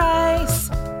happy price.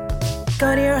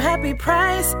 Go to your happy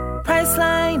price,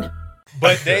 Priceline.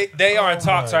 But they are in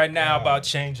talks right now about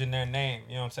changing their name.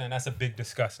 You know what I'm saying? That's a big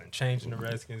discussion. Changing the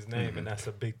Redskins' name, and that's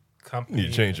a big company. You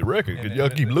need to change the record because y'all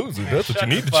keep losing. That's what you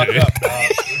need to change.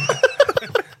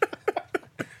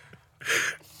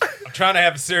 I'm trying to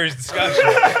have a serious discussion.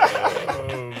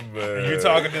 Oh, man. And you're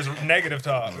talking this negative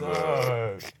talk.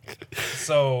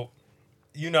 So,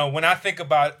 when I think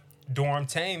about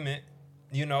Dormtanglement,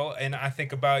 and I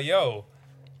think about,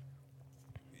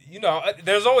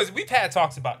 we've had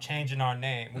talks about changing our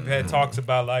name. We've had talks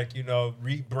about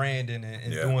rebranding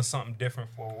and doing something different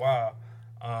for a while.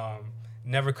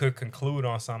 Never could conclude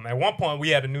on something. At one point, we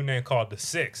had a new name called The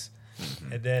Six.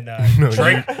 And then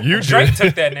Drake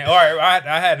took that name. All right,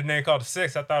 I had a name called The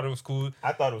Six. I thought it was cool.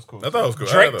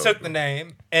 Drake took the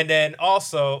name, and then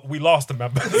also we lost a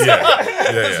member.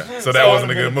 Yeah. So that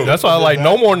wasn't a good move. That's why I like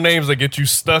no more names that get you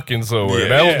stuck in somewhere.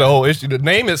 That was the whole issue. The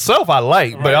name itself I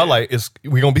like, but I like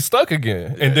we gonna be stuck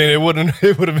again, and then it would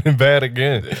have been bad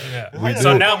again. Yeah.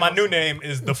 So now my new name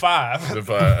is The Five. The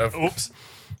Five. Oops.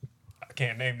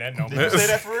 Can't name that no more. Did you say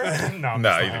that for real? No,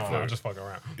 I'm just fucking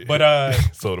around. But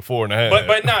so the 4.5.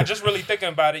 But nah, just really thinking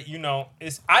about it,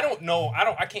 I don't know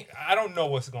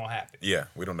what's gonna happen. Yeah,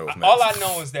 we don't know what's next. All I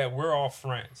know is that we're all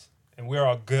friends and we're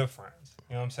all good friends.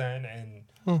 You know what I'm saying? And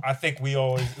I think we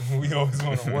always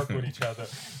want to work with each other.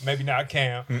 Maybe not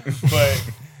Cam, but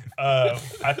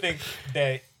I think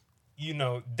that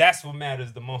that's what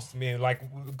matters the most to me. Like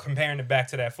comparing it back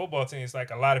to that football team, it's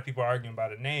like a lot of people are arguing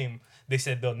about a name. They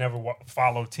said they'll never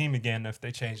follow a team again if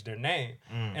they change their name.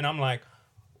 And I'm like,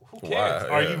 who cares?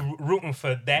 Are you rooting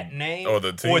for that name or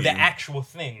the team? Or the actual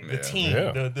thing, the team,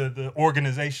 the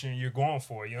organization you're going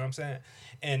for? You know what I'm saying?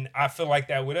 And I feel like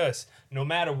that with us. No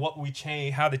matter what we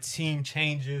change, how the team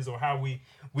changes, or how we're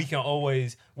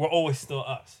always still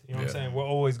us. You know what I'm saying? We're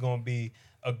always going to be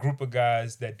a group of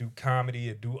guys that do comedy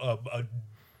and do a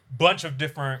bunch of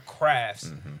different crafts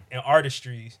and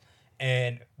artistries.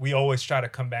 And we always try to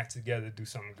come back together to do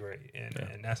something great.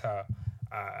 And that's how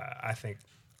I think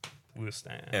we'll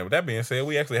stand. And with that being said,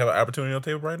 we actually have an opportunity on the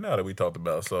table right now that we talked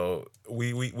about. So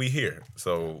we here.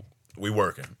 So we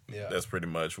working. Yeah. That's pretty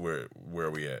much where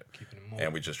we at. Keeping it moving.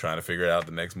 And we just trying to figure out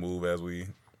the next move as we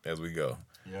as we go.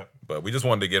 Yep. But we just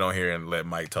wanted to get on here and let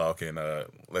Mike talk and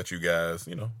let you guys,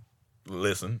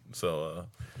 listen. So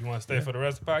you want to stay for the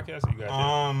rest of the podcast? Or you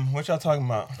got what y'all talking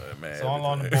about? Man, it's all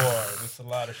on the board. It's a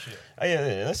lot of shit.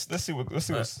 Yeah. Let's see what's.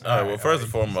 All right. Well, first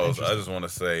and foremost, I just want to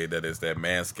say that it's that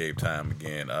Manscaped time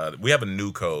again. We have a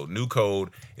new code. New code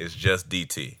is just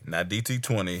DT, not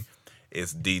DT20.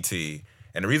 It's DT.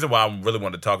 And the reason why I really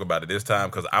wanted to talk about it this time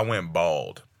because I went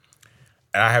bald,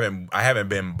 and I haven't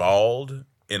been bald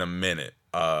in a minute.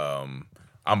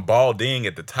 I'm balding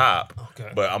at the top,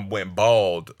 but I went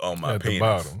bald on my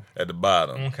penis at the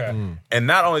bottom. Okay. And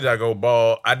not only did I go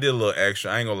bald, I did a little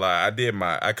extra. I ain't gonna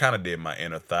lie, I kind of did my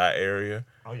inner thigh area.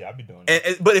 Oh yeah, I be doing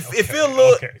that. But it feel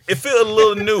a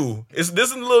little new. This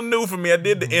is a little new for me. I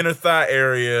did the inner thigh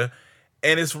area,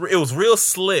 and it was real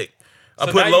slick. So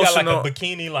I put now lotion you got like on. a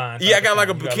bikini line. Yeah, I got like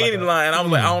a bikini line, and I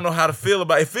was like, I don't know how to feel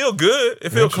about it. It feel good. It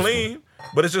feel clean.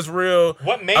 But it's just real.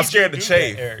 What made I'm scared you to do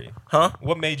chafe. that area? Huh?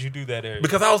 What made you do that area?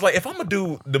 Because I was like, if I'm gonna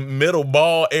do the middle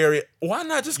ball area, why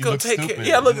not just go take care?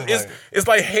 Yeah, look, it's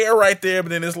like hair right there, but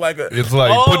then it's like it's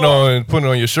like putting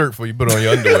on your shirt before you put on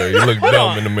your underwear. You look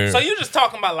dumb in the mirror. So you're just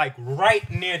talking about like right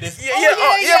near this? Yeah,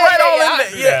 right on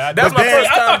in there. Yeah, that's my first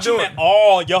time I thought you doing meant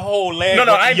all your whole leg.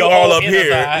 No, I ain't do all up here.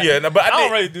 Yeah, no, but I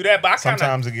don't really do that. But I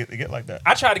sometimes it get like that.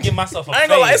 I try to give myself a fade. I ain't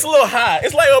gonna lie, it's a little high.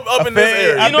 It's like up in this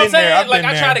area. You know what I'm saying? Like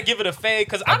I try to give it a fade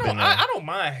because I don't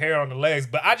mind hair on the legs,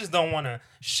 but I just don't want to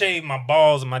shave my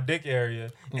balls and my dick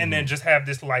area and then just have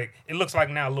this like it looks like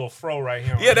now a little fro right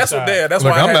here. Yeah, that's what they. That's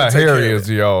look, why I'm not hairy as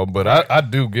y'all, but I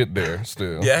do get there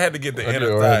still. Yeah, I had to get the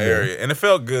inner thigh area, and it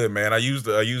felt good, man. I used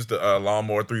the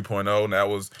lawnmower 3.0, and that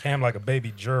was Cam like a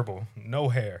baby gerbil, no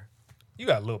hair. You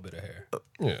got a little bit of hair.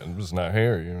 Yeah, it's not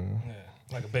hairy. Yeah.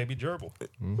 Like a baby gerbil.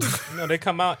 You know, they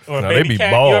come out. Or no, baby they be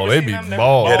cat. bald. They be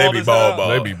bald. Yeah, they be bald.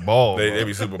 They be bald. They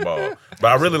be super bald. But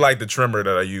I really like the trimmer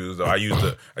that I use. Though. I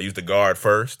use the guard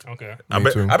first. Okay. I've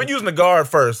been using the guard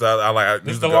first. I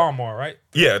use the lawnmower, right?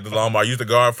 Yeah, the lawnmower. I used the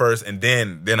guard first, and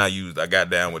then I got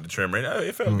down with the trimmer. And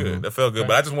it felt good. That felt good.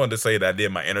 But I just wanted to say that I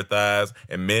did my inner thighs.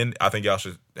 And men, I think y'all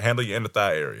should handle your inner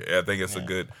thigh area. I think it's a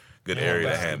good area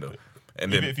to handle.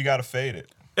 And even if you gotta fade it.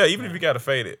 Yeah, even if you gotta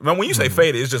fade it. When you say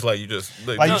fade it, it's just like you just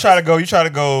you try to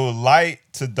go light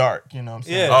to dark. You know what I'm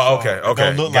saying? Yeah. Oh, okay. It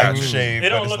don't look like you shaved. It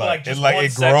don't look like just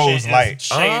it grows light.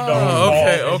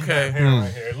 Okay.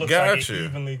 It looks like it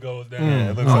evenly goes down.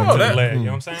 Yeah, it looks like the leg. You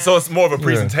know what I'm saying? So it's more of a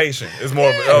presentation. It's more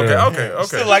of okay.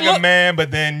 Still like a man,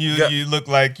 but then you look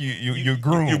like you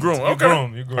groom. You groom.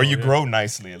 Okay. Or you grow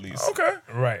nicely at least. Okay.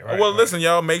 Right. Well, listen,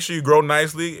 y'all. Make sure you grow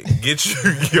nicely. Get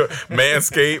your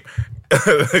Manscaped.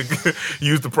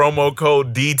 Use the promo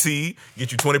code DT,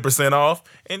 get you 20% off,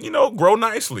 and grow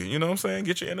nicely. You know what I'm saying?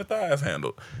 Get your inner thighs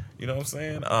handled. You know what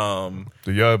I'm saying?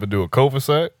 Do y'all ever do a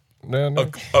cul-de-sac down there?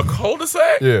 A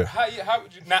cul-de-sac? Yeah. How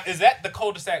would you now? Is that the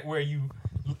cul-de-sac where you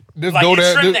just like go you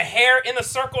down, trim the hair in a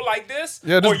circle like this,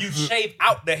 or you shave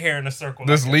out the hair in a circle?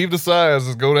 Just like leave the sides.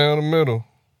 Just go down the middle.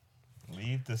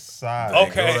 Leave the sides.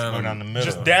 Okay. Go down the middle.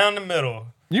 Just down the middle.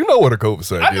 You know what a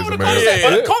cul-de-sac I know is, what a man. cul-de-sac,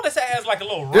 but a cul-de-sac has like a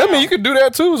little round. Yeah, I mean, you can do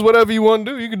that too. It's whatever you want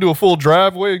to do. You can do a full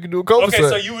driveway. You can do a cul-de-sac. Okay,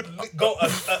 so you would go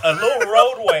a little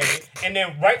roadway, and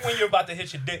then right when you're about to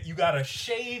hit your dick, you gotta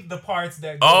shave the parts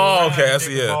that go around okay, I the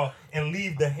see, dick yeah. ball and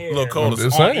leave the hair. Little cul-de-sac.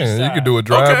 I'm just saying, you can do a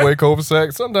driveway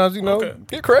cul-de-sac. Sometimes,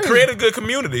 get crazy. Create a good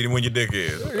community when your dick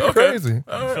is. Get crazy.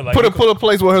 Like Put a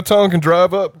place where her tongue can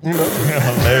drive up.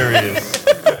 Hilarious.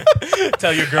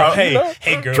 Tell your girl, hey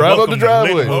girl, drive up the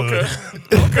driveway. Okay.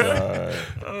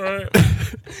 All right.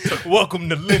 Welcome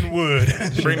to Linwood.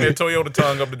 Bring that Toyota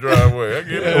tongue up the driveway. I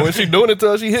get it. When she doing it to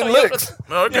her, she hitting licks.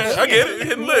 Okay, I get it.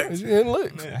 Hitting licks. She hitting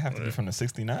licks. I have to be from the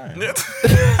 69.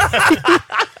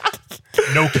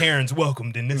 No Karens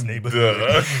welcomed in this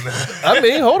neighborhood. I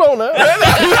mean, hold on now.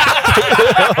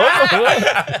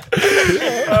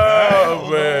 Oh,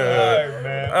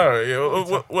 man. All right, yeah.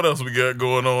 What else we got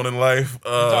going on in life?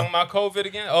 You talking about COVID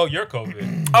again? Oh, you're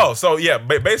COVID. Oh, so yeah,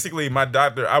 basically my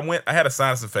doctor, I had a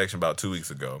sinus infection about 2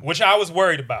 weeks ago. Which I was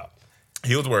worried about.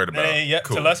 He was worried about. Yeah,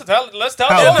 cool. so let's tell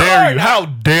How dare you? How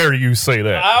dare you say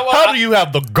that? How do you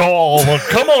have the gall to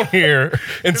come on here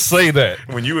and say that?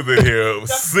 When you was in here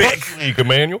sick. Bush League,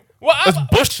 Emmanuel. Well, that's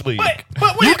Bush League.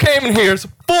 But you came in here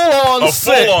full on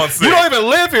sick. You don't even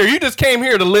live here. You just came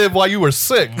here to live while you were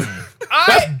sick.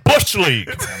 That's Bush League.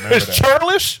 It's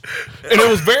churlish, and it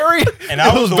was very,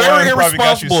 I was very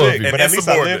irresponsible of you. But at least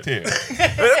I lived here.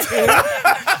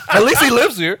 At least he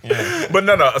lives here. Yeah. But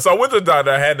no. So I went to the doctor.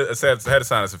 I had a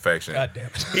sinus infection. God damn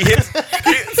it. He hit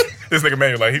this nigga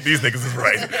man like these niggas is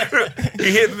right.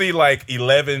 He hit me like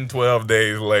 11, 12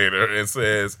 days later and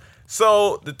says,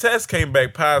 so the test came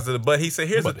back positive, but he said,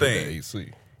 here's the thing.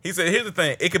 He said, here's the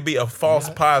thing. It could be a false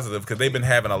positive because they've been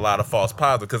having a lot of false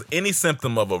positives. Because any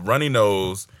symptom of a runny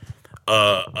nose,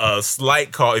 a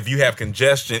slight cough, if you have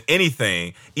congestion,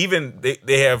 anything, even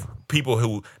they have people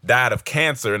who died of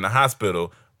cancer in the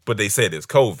hospital, but they said it's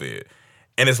COVID.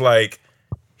 And it's like,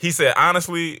 he said,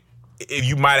 honestly, if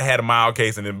you might have had a mild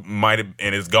case and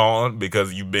it's gone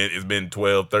because it's been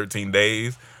 12, 13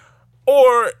 days.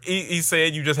 Or he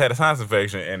said you just had a sinus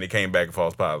infection and it came back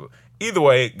false positive. Either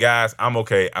way, guys, I'm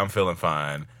okay. I'm feeling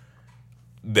fine.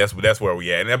 That's where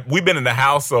we at. And we've been in the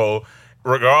house, so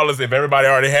regardless if everybody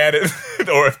already had it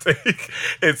or if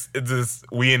it's just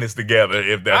we in this together.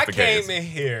 If that's the case. I came in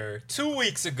here 2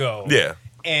 weeks ago. Yeah.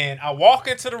 And I walk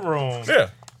into the room.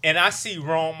 Yeah. And I see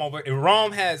Rome over.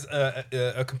 Rome has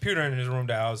a computer in his room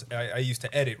that I used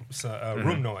to edit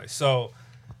room noise. So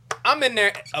I'm in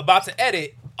there about to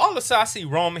edit. All of a sudden, I see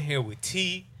Rome in here with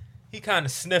T. He kind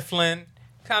of sniffling.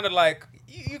 Kind of like,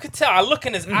 you could tell. I look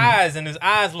in his eyes, and his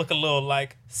eyes look a little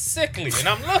like sickly. And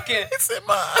I'm looking,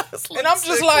 and I'm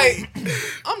just like,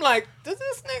 does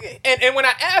this nigga? And when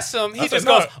I asked him, he just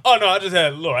goes, "Oh no, I just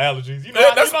had little allergies. You know,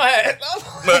 I had."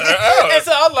 And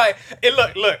so I was like, "Hey,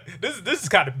 look, this is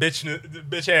kind of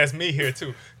bitch ass me here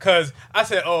too." Cause I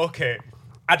said, "Oh, okay."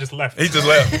 I just left. He just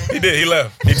left. He did. He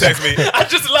left. He texted me. I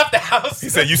just left the house. He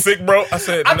said, "You sick, bro?" I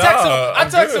said, "Nah." I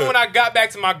texted him when I got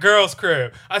back to my girl's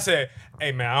crib. I said,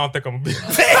 "Hey man, I don't think I'm gonna be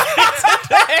today."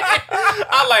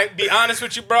 I like be honest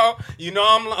with you, bro. You know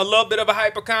I'm a little bit of a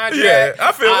hypochondriac. Yeah,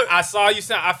 I feel it. I saw you.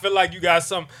 I feel like you got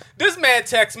some. This man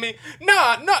texts me. No,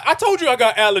 I told you I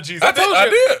got allergies. I told you. I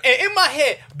did. And in my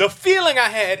head, the feeling I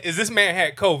had is this man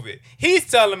had COVID. He's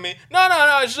telling me, no,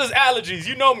 it's just allergies.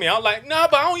 You know me. I'm like, no,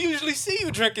 but I don't usually see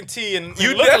you drinking tea and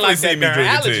you looking like see that me during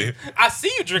drinking allergies. I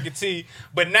see you drinking tea,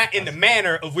 but not in the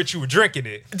manner of which you were drinking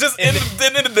it. Just in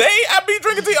the day, I be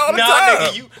drinking tea all the time.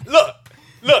 Nigga, you look,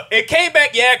 it came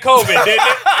back. Yeah, COVID, didn't it?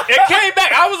 It came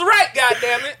back. I was right,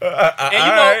 goddammit.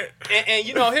 And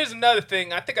you know, here's another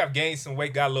thing. I think I've gained some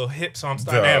weight, got a little hip, so I'm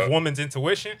starting to have woman's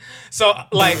intuition. So,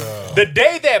 like, the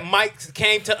day that Mike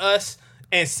came to us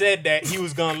and said that he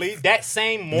was gonna leave, that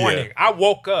same morning, I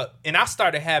woke up and I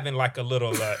started having like a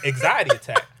little anxiety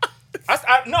attack.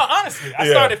 Honestly, I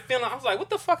started feeling. I was like, "What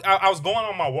the fuck?" I was going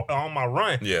on my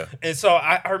run, and so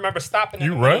I remember stopping in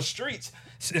the middle of streets.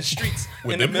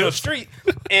 In the middle street,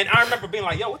 and I remember being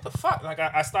like, "Yo, what the fuck?" Like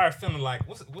I started feeling like,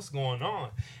 "What's going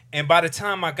on?" And by the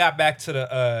time I got back to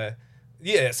the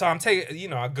so I'm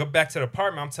taking, I go back to the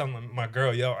apartment. I'm telling my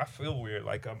girl, "Yo, I feel weird.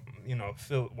 Like I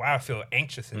feel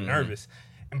anxious and nervous."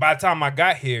 And by the time I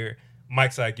got here,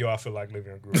 Mike's like, "Yo, I feel like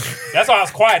living in a group." That's why I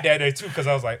was quiet that day too, because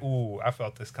I was like, "Ooh, I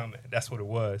felt this coming." That's what it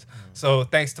was. So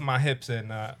thanks to my hips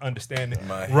and understanding,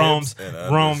 Rome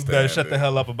better shut the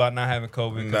hell up about not having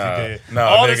COVID.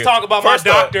 All this talk about my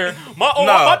doctor.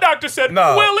 My doctor said,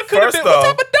 "Well, it could have been." What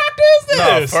type of doctor is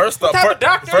this? What type of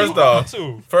doctor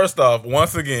first off,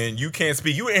 once again, you can't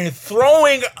speak. You are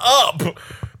throwing up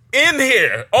in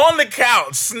here on the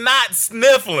couch, snot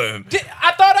sniffling.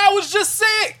 I thought I was just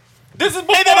sick. This is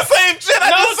before the same shit I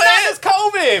just said. It's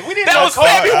COVID. We didn't that know was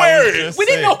COVID. February. We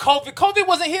didn't know COVID. COVID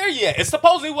wasn't here yet. It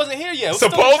supposedly wasn't here yet.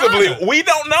 Supposedly, we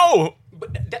don't know.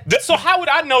 So how would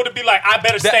I know to be like, I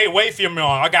better stay away from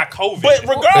y'all? I got COVID. But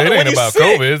regardless, it ain't about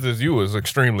COVID. It's just you was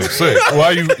extremely sick.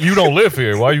 Why you don't live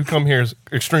here? Why you come here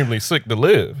extremely sick to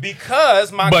live?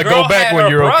 Because my girl had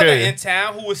her brother in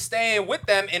town who was staying with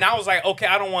them, and I was like, okay,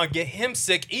 I don't want to get him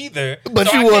sick either. But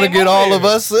so you want to get all of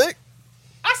us sick?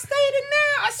 I stayed in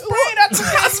there. I sprayed. I took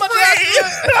as much as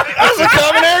That's a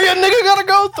common area nigga gotta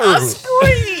go through. I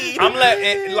sprayed. I'm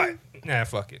like, nah,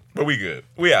 fuck it. But we good.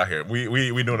 We out here. We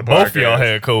doing the podcast. Both of y'all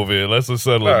had COVID. Let's just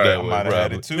settle it that way.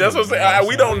 Had it too. That's what I'm saying.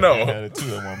 We don't know. I had it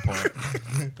too at one point.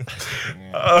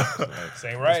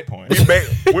 Same right.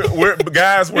 We're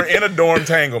guys. We're in a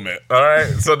dormtanglement. All right.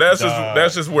 So that's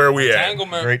just where we at.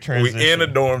 Great transition. We in a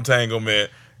dormtanglement.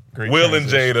 Will and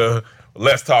Jada.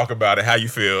 Let's talk about it. How you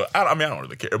feel? I don't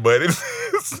really care, but it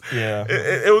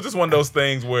was just one of those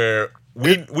things where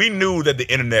we knew that the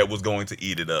internet was going to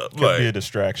eat it up. Could be a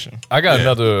distraction. I got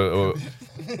another,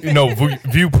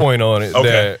 viewpoint on it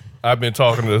that I've been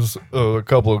talking to a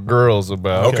couple of girls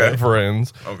about,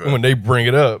 friends. Okay. When they bring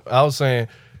it up, I was saying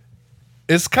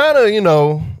it's kind of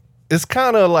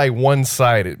like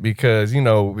one-sided because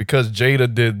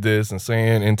Jada did this and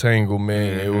saying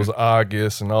entanglement, it was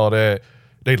August and all that.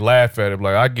 They laugh at it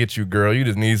like, I get you, girl. You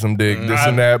just need some dick, this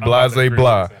and that, blase,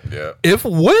 blah. Yeah. If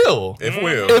Will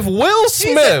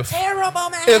Smith, terrible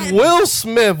man. If Will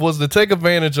Smith was to take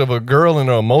advantage of a girl in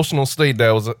an emotional state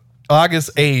that was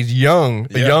August age, young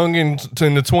in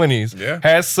the 20s,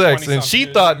 had sex, and she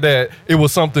thought that it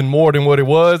was something more than what it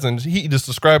was, and he just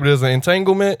described it as an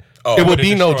entanglement. It would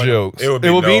be no jokes. It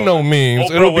would be no memes.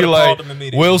 It would be like,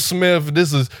 Will Smith,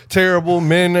 this is terrible.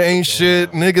 Men ain't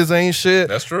shit. Niggas ain't shit.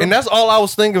 That's true. And that's all I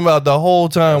was thinking about the whole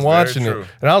time watching it.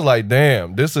 And I was like,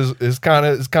 damn, this is kind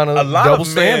of double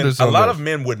standards. A lot of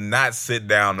men would not sit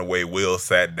down the way Will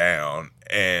sat down.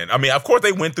 And I mean, of course,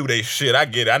 they went through their shit. I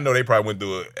get it. I know they probably went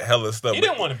through a hell of stuff. He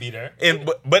didn't want to be there. And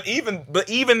but even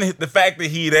the fact that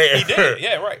he there, he did.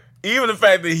 Yeah, right. Even the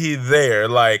fact that he there,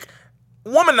 like.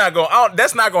 Woman not going.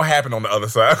 That's not going to happen on the other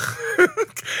side.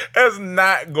 That's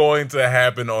not going to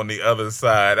happen on the other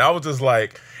side. I was just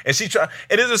like, and she tried.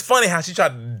 It is just funny how she tried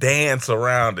to dance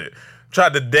around it.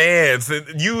 Tried to dance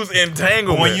and use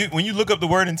entanglement. When you look up the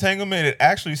word entanglement, it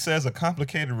actually says a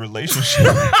complicated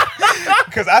relationship.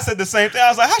 Because I said the same thing. I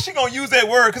was like, how's she gonna use that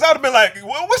word? Because I would have been like,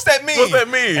 well, what's that mean? What's that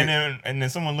mean? And then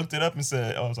someone looked it up and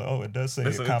said, I was like, oh, it does say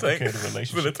a complicated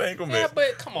relationship. Entanglement. Yeah,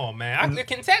 but come on, man.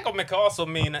 Entanglement can also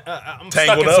mean I'm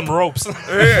tangled stuck in some ropes. I've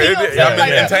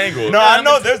been entangled. No, I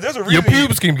know there's a reason. Your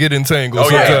pubes can get entangled. Oh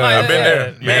yeah, I've been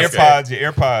there. Your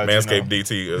AirPods. Manscaped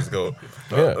DT. Let's go.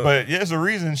 But there's a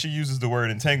reason she uses the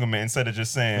word entanglement instead of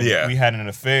just saying we had an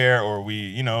affair or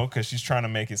because she's trying to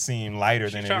make it seem lighter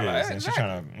than it is. And she's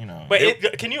trying to, But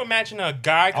can you imagine a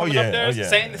guy coming up there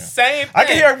saying the same thing? I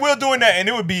can hear Will doing that, and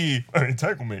it would be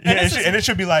entanglement. And it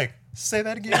should be like, say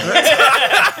that again.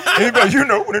 Anybody,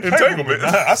 what entanglement.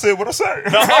 I said what I said.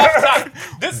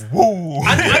 The whole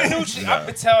time. I knew I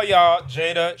could tell y'all,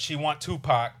 Jada, she want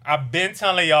Tupac. I've been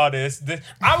telling y'all this.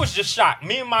 I was just shocked.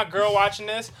 Me and my girl watching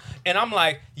this, and I'm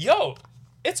like, yo,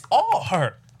 it's all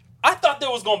her. I thought there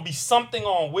was gonna be something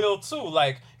on Will too,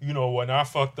 like, when I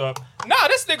fucked up. Nah,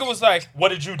 this nigga was like, what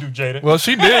did you do, Jada? Well,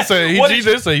 she did say she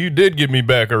did say you did get me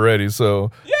back already,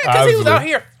 so yeah, because he was out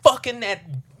here fucking that.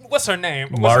 What's her name?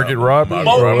 Margot Robbie.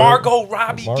 Margot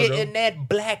Robbie getting that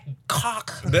black cock.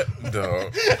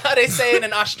 How they say it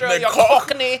in Australia?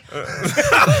 Cockney.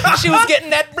 She was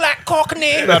getting that black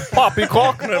cockney. That poppy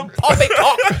cock. Poppy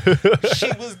cock.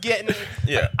 She was getting.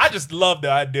 Yeah. I just love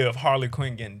the idea of Harley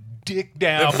Quinn getting dick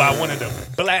down by one of the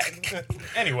black.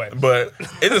 Anyway. But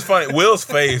it's just funny. Will's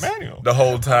face the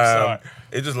whole time.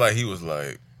 It's just like he was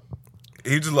like.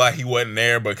 He just like he wasn't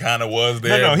there, but kind of was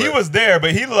there. No, he was there,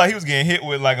 but he looked like he was getting hit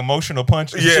with like emotional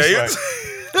punches. Yeah,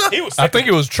 he was. I think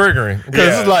it was triggering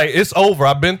because it's like it's over.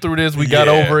 I've been through this. We got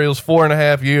over it. It was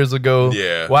 4.5 years ago.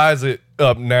 Yeah. Why is it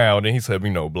up now? Then he said,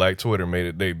 Black Twitter made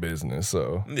it their business,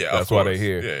 so that's why they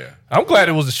here. Yeah. I'm glad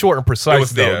it was short and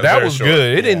precise though. That was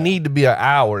good. It didn't need to be an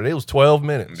hour. It was 12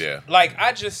 minutes. Yeah. Like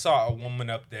I just saw a woman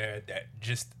up there that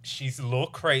she's a little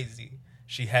crazy.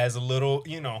 She has a little,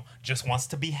 just wants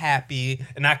to be happy.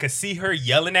 And I could see her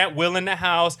yelling at Will in the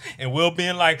house and Will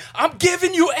being like, I'm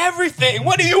giving you everything.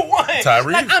 What do you want?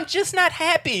 Tyrese? Like, I'm just not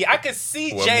happy. I could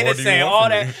see Jada saying all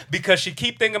that because she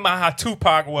keep thinking about how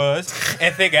Tupac was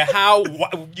and thinking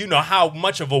how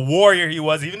much of a warrior he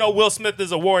was, even though Will Smith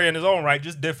is a warrior in his own right,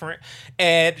 just different.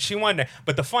 And she wondered.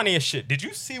 But the funniest shit, did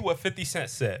you see what 50 Cent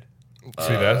said?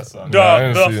 See that?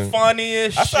 The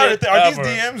funniest shit Are these ever.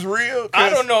 DMs real?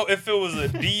 I don't know if it was a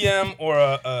DM or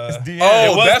a DM.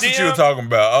 Oh, that's DM? What you were talking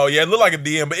about. Oh, yeah, it looked like a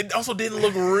DM, but it also didn't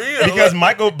look real. Because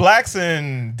Michael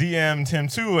Blackson DM'd him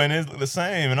too, and it's the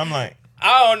same. And I'm like,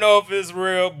 I don't know if it's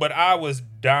real, but I was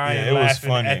dying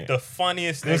laughing at the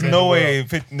funniest thing. There's no way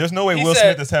Will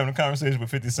Smith is having a conversation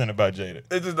with 50 Cent about Jada.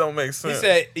 It just don't make sense. He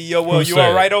said, yo, Will, you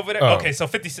all right over there? Oh. Okay, so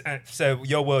 50 Cent said,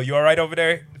 yo, Will, you all right over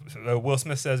there? Will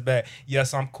Smith says back,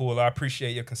 yes, I'm cool. I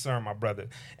appreciate your concern, my brother.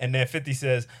 And then 50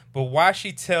 says, but why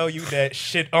she tell you that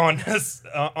shit on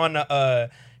the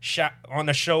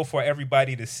show for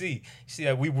everybody to see? She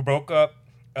said, we broke up,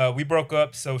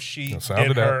 so she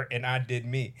did her and I did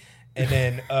me.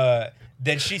 And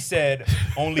then she said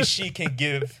only she can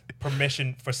give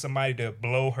permission for somebody to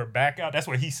blow her back out. That's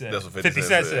what he said. That's what 50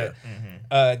 Cent said.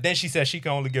 Mm-hmm. Then she said she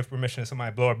can only give permission to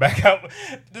somebody to blow her back out.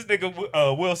 This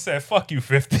nigga Will said, fuck you,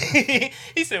 50.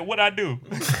 He said, what I do?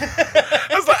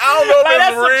 It's like, I don't know if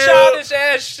that's real. Some childish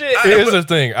ass shit. Here's the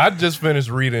thing. I just finished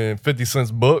reading 50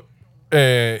 Cent's book,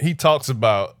 and he talks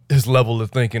about his level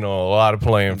of thinking on a lot of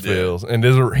playing fields. And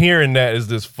hearing that is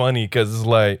just funny because it's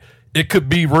like, it could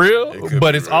be real,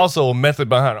 but it's also a method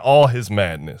behind all his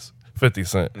madness. 50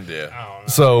 Cent. Yeah.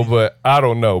 So, but I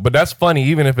don't know. But that's funny.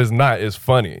 Even if it's not, it's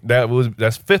funny.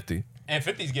 That's 50. And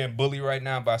 50's getting bullied right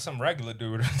now by some regular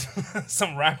dude,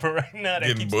 some rapper right now that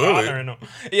Getting keeps bullied? bothering him.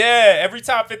 Yeah, every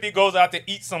time 50 goes out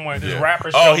to eat somewhere, this rapper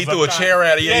shows Oh, he up threw a chair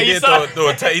at him. Yeah, he threw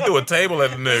a table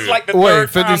at the nigga. It's like the Wait, third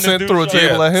 50 time Cent this threw a dude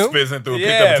table at him? Picked up the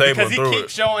table because and he threw keeps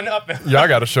it. showing up. Y'all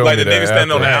got to show Like me the that. nigga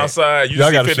standing on the after. outside. You Y'all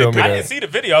see gotta 50 show me I that. didn't see the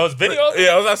video. It was videos?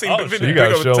 Yeah, I seen the video. You gotta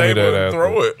pick up show the me table that and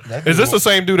throw it. Is this the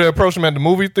same dude that approached him at the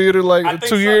movie theater like I think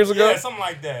 2 years so. ago? Yeah, something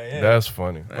like that. Yeah. That's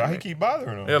funny. Why he keep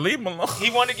bothering him? Yeah, leave him alone. He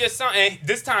wanted to get something. And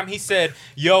this time he said,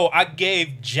 "Yo, I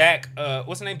gave Jack,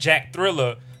 what's his name, Jack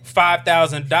Thriller,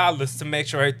 $5,000 to make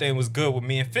sure everything was good with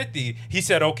me and 50." He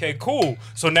said, "Okay, cool."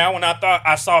 So now when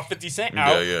I saw 50 Cent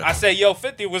out, I said, "Yo,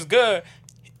 50 was good."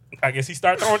 I guess he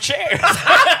started throwing chairs.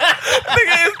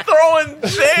 Nigga is throwing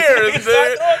chairs,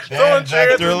 dude. Throwing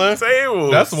chairs at the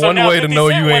table. That's one way to know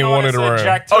you ain't wanted around.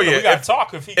 Jack Tiller, we gotta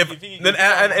talk if he. And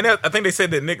I think they said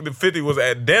that Nick the 50 was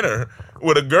at dinner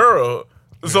with a girl.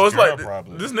 So it's like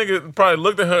this nigga probably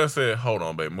looked at her and said, "Hold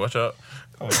on, baby, watch out.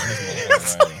 I'm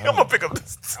gonna pick up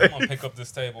this table. I'm gonna pick up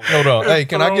this table. Hold on. Hey,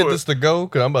 can I get this to go?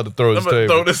 Because I'm about to throw this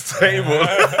table. Throw this table.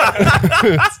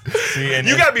 See, and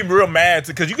you gotta be real mad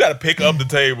because you gotta pick up the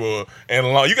table and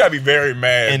you gotta be very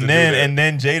mad. And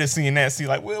then Jada seeing that,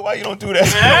 like, well, why you don't do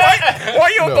that? why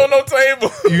you don't throw no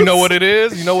table? You know what it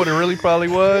is? You know what it really probably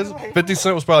was? 50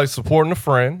 Cent was probably supporting a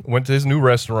friend, went to his new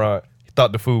restaurant.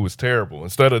 Thought the food was terrible.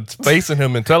 Instead of facing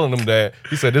him and telling him that,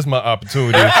 he said, "This is my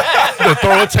opportunity to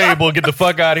throw a table, get the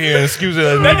fuck out of here, and excuse it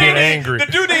as me getting angry." The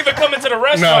dude didn't even come into the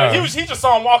restaurant. Nah. He just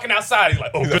saw him walking outside. He's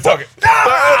like, "Oh, good talking."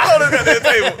 Throw this goddamn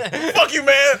table. Fuck you,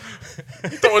 man.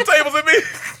 You throwing tables at me?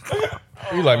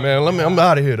 You like, man, I'm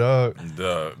out of here, dog.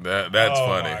 That's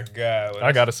funny. Oh my god!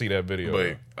 I gotta see that video.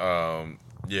 Wait,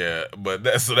 yeah, but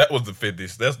that was the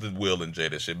 50s. That's the Will and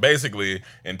Jada shit. Basically,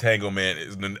 entanglement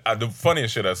is the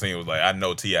funniest shit I seen was like, I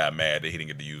know T.I. mad that he didn't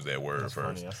get to use that word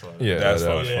first. That's funny. That's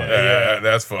funny.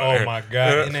 That's funny. Oh my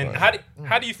god! And then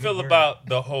how do you feel about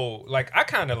the whole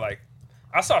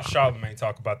I saw Charlamagne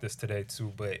talk about this today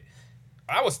too, but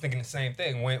I was thinking the same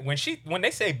thing when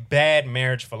they say bad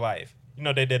marriage for life. You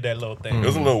know, they did that little thing. It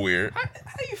was a little weird. How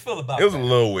do you feel about it? It was that? a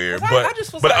little weird,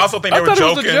 but I also think they were joking.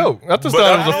 It was a joke. I just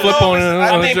thought it was a flip on it.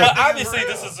 I mean, but obviously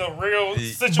this is a real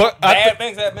situation. Bad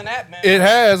things have been happening. It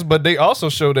has, but they also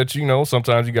show that,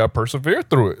 sometimes you got to persevere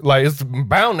through it. Like, it's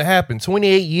bound to happen.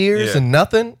 28 years and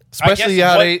nothing, especially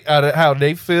how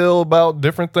they feel about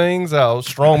different things, how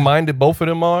strong-minded both of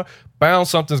them are. Bound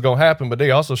something's gonna happen, but they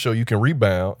also show you can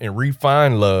rebound and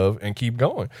refine love and keep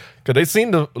going because they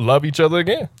seem to love each other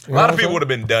again. A lot of people would have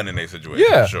been done in their situation.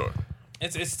 Yeah, for sure.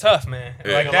 It's tough, man.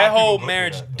 Yeah. Like that whole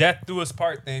marriage, death do us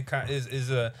part thing is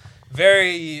a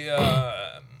very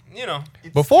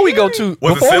Before we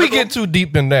get too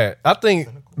deep in that, I think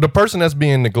the person that's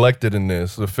being neglected in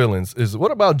this, the feelings, is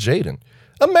what about Jaden?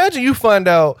 Imagine you find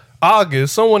out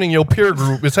August, someone in your peer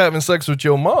group is having sex with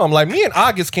your mom. Like, me and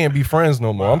August can't be friends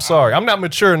no more. I'm sorry. I'm not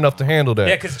mature enough to handle that.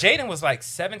 Yeah, because Jaden was like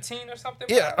 17 or something.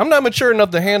 Yeah, I'm not mature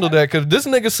enough to handle that because this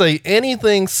nigga say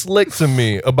anything slick to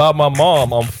me about my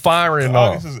mom, I'm firing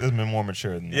off. August has been more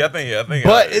mature than that. Yeah, I think.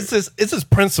 But it's his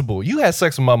principle. You had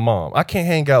sex with my mom. I can't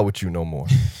hang out with you no more.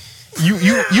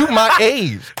 You my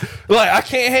age. Like, I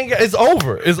can't hang out. It's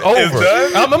over. It's over.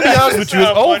 I'm gonna be honest with you. It's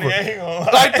over.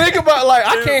 Like, think about, like,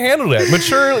 I can't handle that.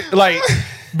 Mature, like,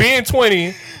 being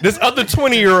 20, this other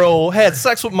 20-year-old had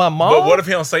sex with my mom. But what if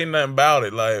he don't say nothing about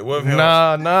it? Like, what if he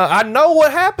Nah. I know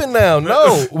what happened now.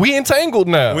 No, we entangled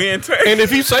now. And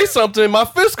if you say something, my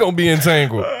fist gonna be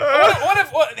entangled.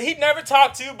 What if he never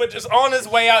talked to you, but just on his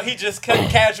way out, he just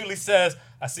casually says,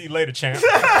 "I see you later, champ." You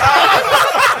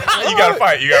gotta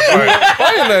fight.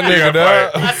 Fighting that nigga,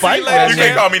 dog. Fight that nigga. You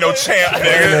can't call me no champ,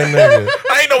 nigga.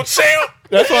 I ain't no champ.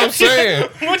 That's what I'm saying.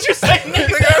 What you say, nigga?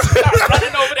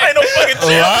 Running over there. I ain't no fucking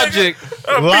champ.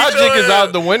 Logic is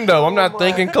out the window. I'm not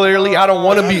thinking clearly. I don't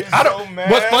want to be.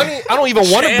 What's funny? I don't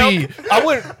even want to be.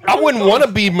 I wouldn't want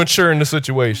to be mature in the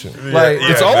situation. Like,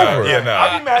 it's over.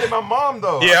 I'd be mad at my mom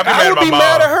though. Yeah, I would be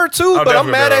mad at her too, but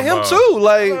I'm mad at him too.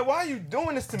 Like, why are you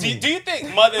doing this to me? Do you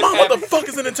think mothers? Mom, what the fuck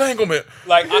is an entanglement?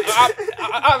 Like,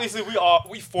 obviously,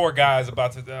 we four guys I'm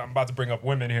about to bring up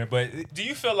women here, but do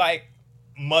you feel like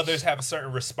mothers have a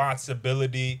certain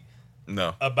responsibility?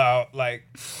 No. About like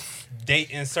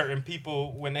dating certain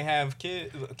people when they have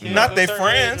kids not their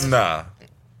friends. Nah.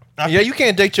 Yeah, you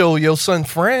can't date your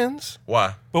son's friends.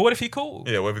 Why? But what if he cool?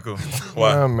 Yeah, what if he cool?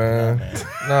 Why? Nah, man.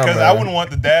 Because I wouldn't want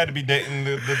the dad to be dating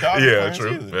the daughter. Yeah, friends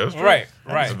true. Either. That's true. Right.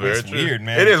 That's very true. Weird,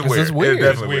 man. It is weird. It's weird. It's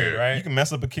definitely weird, right? You can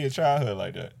mess up a kid's childhood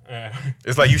like that.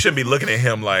 It's like you shouldn't be looking at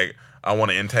him like, I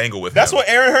want to entangle with him. That's what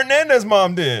Aaron Hernandez's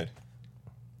mom did.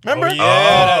 Remember? Oh,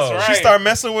 yeah, that's right. She started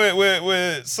messing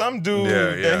with some dude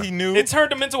that he knew. It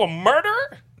turned him into a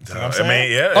murderer? I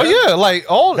mean, yeah. Oh yeah, like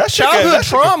all That shit childhood can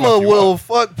trauma fuck you will up.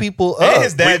 fuck people up. And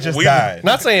his dad just died.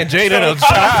 Not saying Jaden a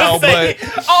child, but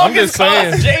I'm just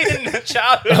saying. Jaden the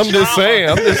childhood I'm just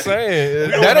trauma. saying.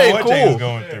 We don't That know ain't what Jaden's cool.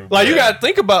 going through. Like you got to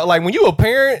think about like when you a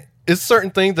parent. It's certain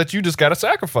things that you just got to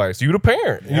sacrifice. You the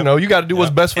parent, you know. You got to do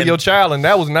what's best for your child, and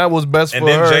that was not what's best for her.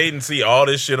 And then Jaden see all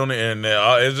this shit on the internet.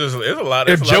 It's a lot.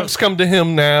 If jokes come to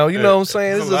him now, you know what I'm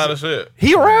saying. It's a lot of shit.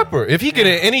 He a rapper. If he get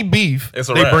in any beef, It's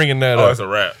a they rap. bringing that up. It's a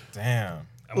rap. Damn.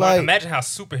 Like- Imagine how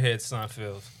Superhead's son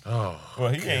feels. Oh,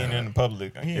 well, he ain't in the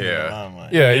public. He ain't in the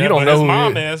limelight. Yeah, you don't but know his who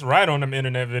mom he is. is right on them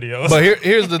internet videos. But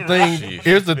here's the thing.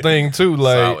 Here's the thing too.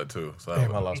 Like, solid too. Solid.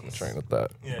 damn, I lost my train of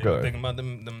thought. Yeah, Go you're ahead. thinking about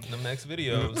them next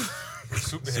videos.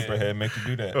 Superhead make you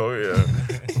do that. Oh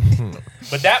yeah.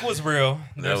 But that was real.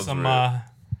 There's was some real.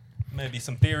 maybe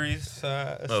some theories. Some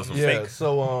Yeah, fake.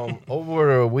 so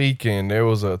over the weekend there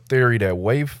was a theory that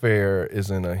Wayfair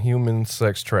is in a human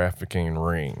sex trafficking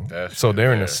ring. So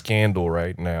they're in a scandal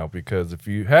right now because if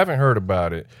you haven't heard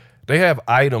about it, they have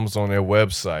items on their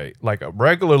website like a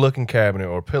regular looking cabinet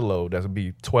or pillow that would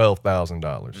be $12,000,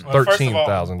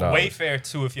 $13,000. Wayfair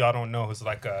too, if y'all don't know, is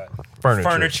like a Furniture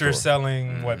furniture store.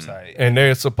 selling website. And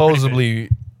they supposedly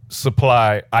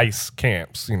supply ice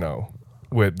camps, you know,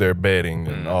 with their bedding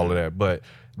and all of that. But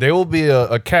there will be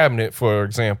a cabinet, for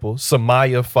example,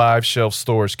 Samaya 5-shelf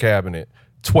storage cabinet,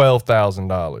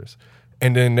 $12,000.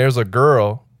 And then there's a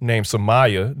girl named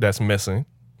Samaya that's missing.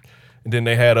 And then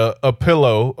they had a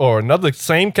pillow or another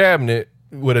same cabinet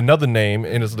with another name,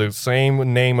 and it's the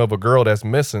same name of a girl that's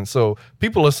missing. So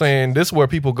people are saying this is where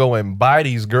people go and buy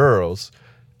these girls,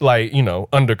 like, you know,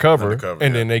 undercover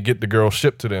and then they get the girl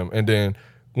shipped to them. And then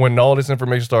when all this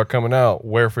information started coming out,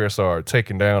 Wayfair started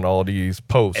taking down all these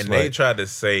posts. And they tried to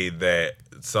say that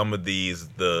some of these,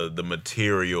 the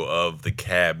material of the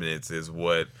cabinets is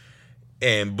what,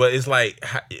 but it's like,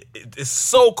 it's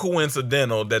so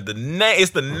coincidental that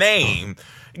it's the name.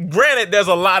 Granted, there's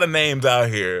a lot of names out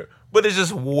here, but it's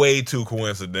just way too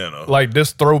coincidental. Like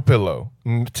this throw pillow,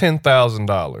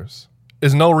 $10,000.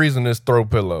 There's no reason this throw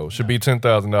pillow should be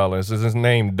 $10,000. It's his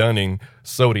name Dunning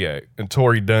Zodiac, and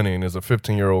Tori Dunning is a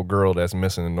 15-year-old girl that's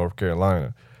missing in North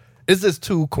Carolina. It's just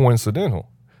too coincidental.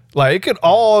 Like it could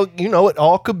all, you know, it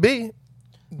all could be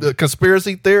the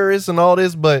conspiracy theorists and all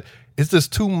this, but it's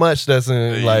just too much that's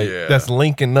in that's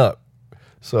linking up.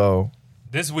 So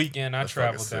This weekend, I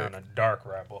traveled down a dark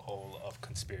rabbit hole of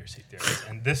conspiracy theories,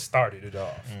 and this started it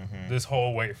off. This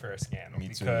whole Wayfair scandal,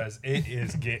 because it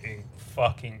is getting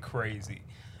fucking crazy.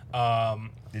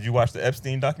 Did you watch the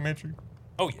Epstein documentary?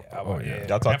 Oh yeah,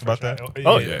 Y'all talked about that?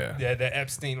 Yeah, the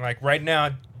Epstein. Like right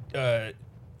now,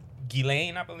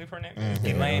 Ghislaine, I believe her name is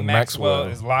Ghislaine Maxwell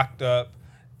is locked up,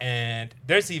 and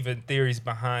there's even theories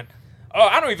behind. Oh,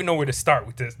 I don't even know where to start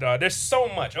with this, dog. There's so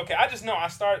much. Okay, I just know I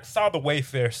saw the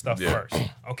Wayfair stuff first.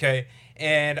 Okay,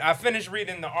 and I finished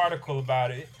reading the article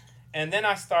about it, and then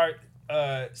I start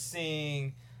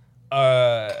seeing.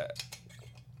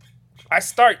 I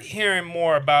start hearing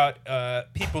more about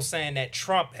people saying that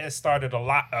Trump has started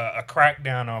a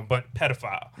crackdown on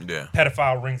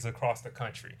pedophile rings across the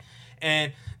country.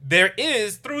 And there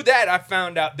is, through that, I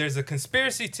found out there's a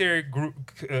conspiracy theory group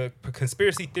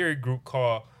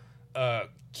called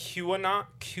QAnon,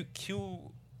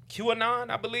 QAnon,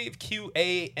 I believe,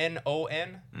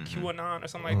 QANON, QAnon or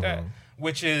something like that,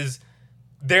 which is,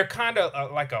 they're kind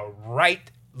of like a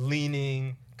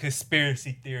right-leaning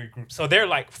conspiracy theory group. So they're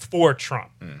like for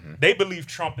Trump. They believe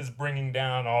Trump is bringing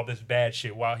down all this bad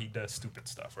shit while he does stupid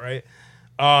stuff, right?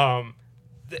 I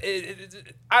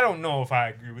don't know if I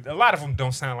agree with it. A lot of them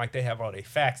don't sound like they have all their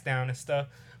facts down and stuff.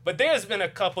 But there's been a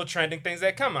couple trending things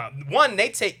that come out. One, they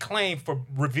take claim for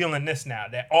revealing this now,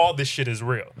 that all this shit is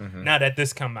real, now that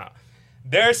this come out.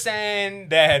 They're saying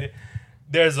that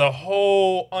there's a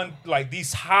whole, like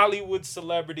these Hollywood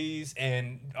celebrities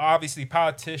and obviously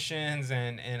politicians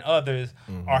and others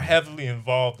are heavily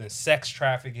involved in sex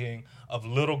trafficking of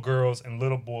little girls and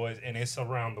little boys, and it's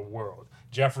around the world.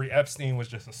 Jeffrey Epstein was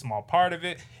just a small part of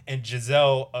it, and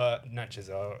Ghislaine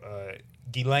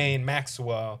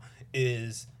Maxwell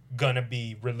is gonna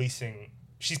be releasing.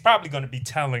 She's probably gonna be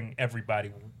telling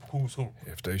everybody who's who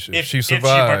if she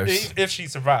survives. If she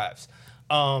survives.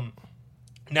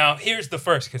 Now, here's the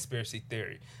first conspiracy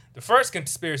theory. The first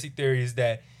conspiracy theory is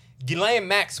that Ghislaine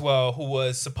Maxwell, who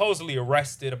was supposedly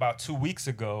arrested about 2 weeks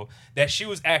ago, that she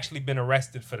was actually been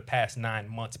arrested for the past 9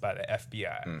 months by the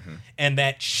FBI. And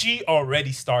that she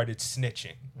already started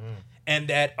snitching. And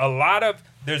that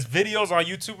there's videos on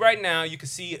YouTube right now you can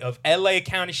see of LA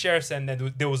County Sheriff saying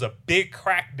that there was a big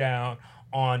crackdown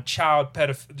on child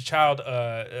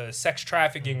sex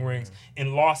trafficking rings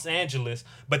in Los Angeles,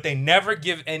 but they never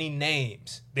give any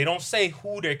names. They don't say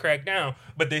who they cracked down,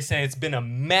 but they say it's been a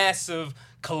massive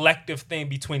collective thing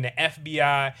between the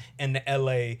FBI and the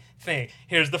LA thing.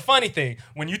 Here's the funny thing.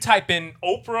 When you type in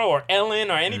Oprah or Ellen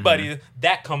or anybody,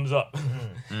 that comes up.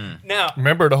 Now,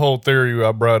 remember the whole theory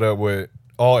I brought up with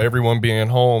everyone being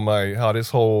home, like how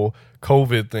this whole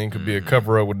COVID thing could be a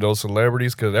cover up with those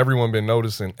celebrities, because everyone been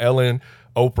noticing Ellen,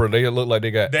 Oprah, they look like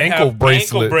they got ankle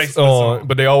bracelets on,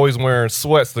 but they always wearing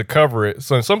sweats to cover it.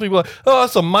 So some people are like, oh,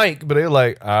 it's a mic, but they're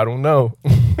like, I don't know.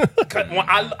 When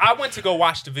I went to go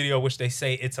watch the video, which they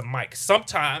say it's a mic.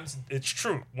 Sometimes it's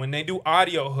true. When they do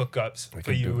audio hookups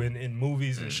for you in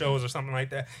movies and shows or something like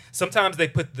that, sometimes they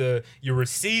put your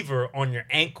receiver on your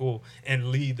ankle and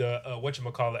leave a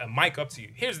mic up to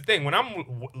you. Here's the thing. When I'm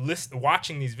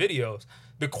watching these videos,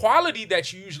 the quality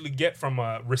that you usually get from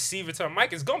a receiver to a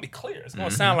mic is going to be clear. It's going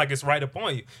to sound like it's right up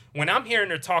on you. When I'm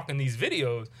hearing her talk in these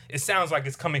videos, it sounds like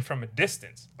it's coming from a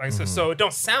distance. Like so it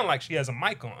don't sound like she has a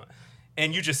mic on.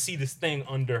 And you just see this thing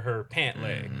under her pant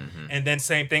leg. And then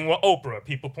same thing with Oprah.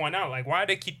 People point out, like, why do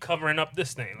they keep covering up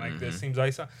this thing? Like, this seems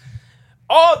like something.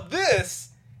 All this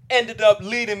ended up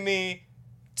leading me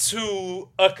to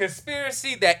a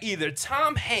conspiracy that either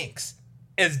Tom Hanks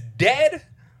is dead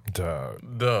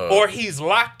or he's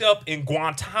locked up in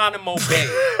Guantanamo Bay.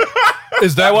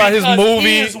 Is that why his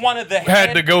movie is one of the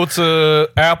had to go to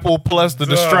Apple Plus to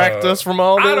distract us from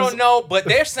all this? I don't know, but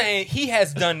they're saying he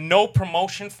has done no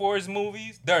promotion for his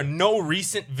movies. There are no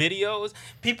recent videos.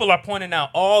 People are pointing out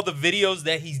all the videos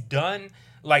that he's done,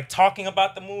 like talking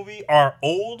about the movie, are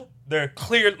old. They're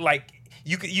clear, like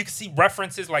you can see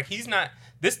references. Like he's not.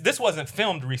 This wasn't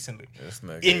filmed recently,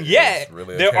 and yet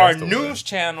really there are news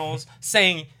channels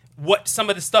saying what some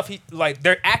of the stuff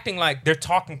they're acting like they're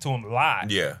talking to him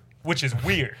live. Yeah. Which is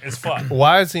weird as fuck.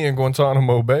 Why is he in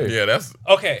Guantanamo Bay? Yeah, that's...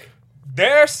 Okay,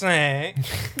 they're saying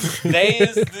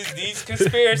these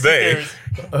conspiracy theories.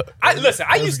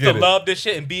 I used to love this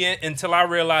shit and be in until I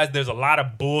realized there's a lot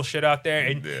of bullshit out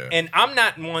there. And I'm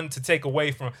not one to take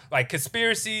away from, like,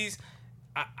 conspiracies.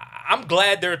 I'm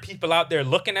glad there are people out there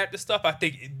looking at this stuff. I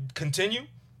think continue,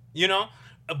 you know?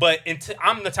 But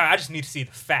I'm the type, I just need to see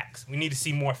the facts. We need to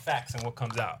see more facts in what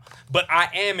comes out. But I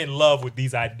am in love with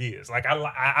these ideas. Like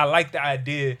I like the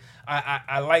idea.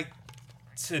 I like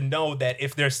to know that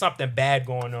if there's something bad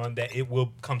going on, that it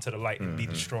will come to the light and be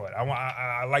destroyed.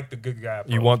 I like the good guy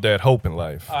approach. You want that hope in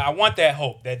life. I want that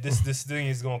hope that this thing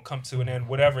is going to come to an end,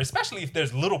 whatever. Especially if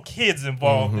there's little kids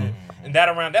involved and that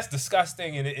around. That's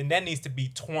disgusting, and that needs to be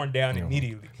torn down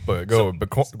immediately. But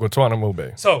Guantanamo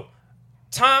Bay. So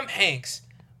Tom Hanks,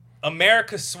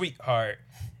 America's sweetheart,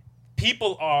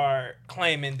 people are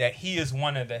claiming that he is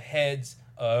one of the heads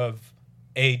of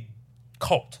a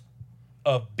cult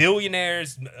of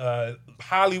billionaires,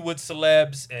 Hollywood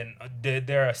celebs, and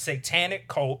they're a satanic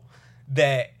cult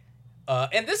that,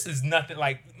 and this is nothing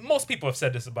like, most people have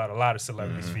said this about a lot of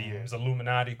celebrities for years,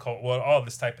 Illuminati cult, well, all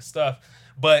this type of stuff,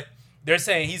 but they're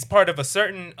saying he's part of a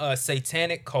certain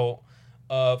satanic cult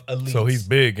of elites. So he's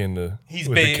big in the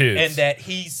kids. And that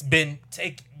he's been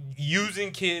using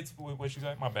kids. What you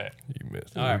say? My bad. You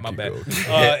missed. All right, my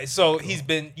bad. So he's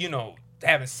been,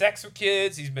 having sex with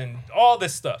kids. He's been all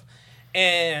this stuff,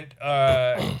 and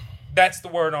that's the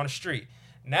word on the street.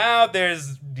 Now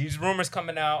there's these rumors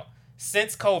coming out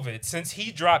since COVID, since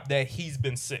he dropped that he's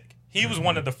been sick. He was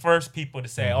one of the first people to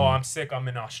say, "Oh, I'm sick. I'm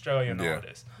in Australia and all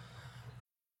this."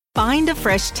 Find a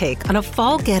fresh take on a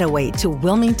fall getaway to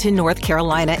Wilmington, North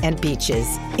Carolina and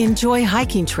beaches. Enjoy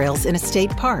hiking trails in a state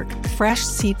park, fresh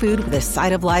seafood with a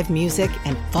side of live music,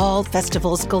 and fall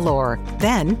festivals galore.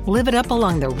 Then live it up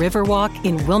along the Riverwalk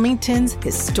in Wilmington's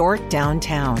historic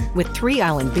downtown. With 3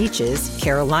 island beaches,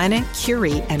 Carolina,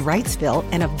 Curie, and Wrightsville,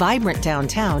 and a vibrant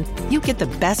downtown, you get the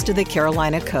best of the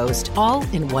Carolina coast, all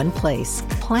in one place.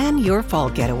 Plan your fall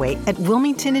getaway at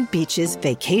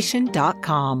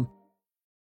WilmingtonandBeachesVacation.com.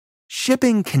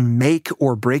 Shipping can make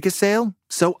or break a sale,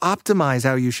 so optimize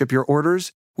how you ship your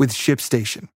orders with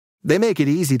ShipStation. They make it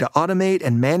easy to automate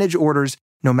and manage orders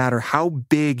no matter how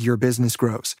big your business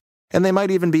grows. And they might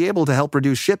even be able to help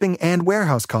reduce shipping and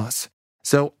warehouse costs.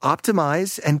 So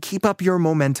optimize and keep up your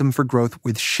momentum for growth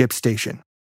with ShipStation.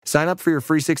 Sign up for your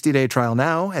free 60-day trial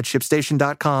now at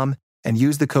ShipStation.com and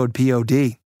use the code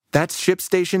POD. That's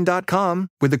ShipStation.com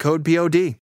with the code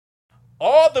POD.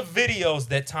 All the videos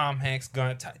that Tom Hanks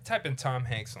type in Tom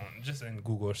Hanks on just in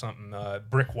Google or something,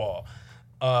 brick wall.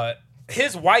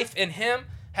 His wife and him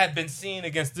have been seen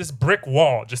against this brick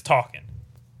wall just talking.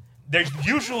 their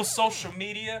usual social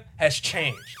media has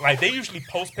changed. Like, they usually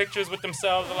post pictures with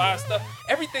themselves, a lot of stuff.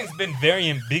 Everything's been very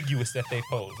ambiguous that they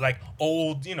post. Like,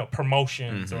 old,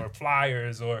 promotions or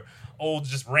flyers or old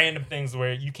just random things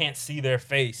where you can't see their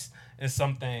face and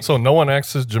something. So no one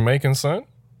asked his Jamaican son?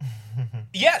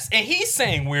 Yes, and he's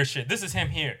saying weird shit. This is him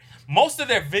here. Most of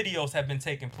their videos have been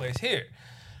taking place here.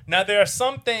 Now, there are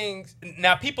some things...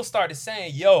 Now, people started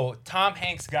saying, yo, Tom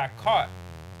Hanks got caught.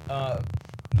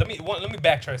 Let me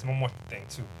backtrack one more thing,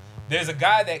 too. There's a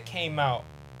guy that came out,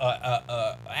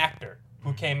 actor,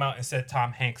 who came out and said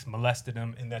Tom Hanks molested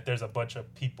him and that there's a bunch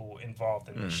of people involved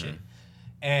in this shit.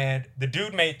 And the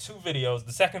dude made 2 videos.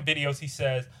 The second video, he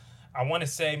says, I want to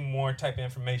say more type of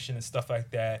information and stuff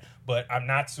like that, but I'm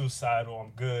not suicidal.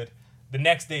 I'm good. The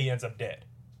next day, he ends up dead.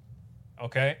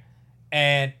 Okay?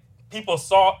 And people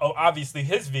saw, obviously,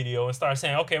 his video and started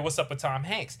saying, okay, what's up with Tom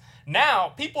Hanks?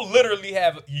 Now, people literally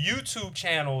have YouTube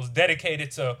channels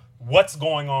dedicated to what's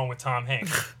going on with Tom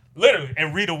Hanks. Literally.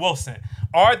 And Rita Wilson.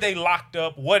 Are they locked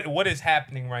up? What is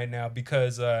happening right now?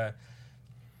 Because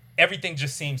everything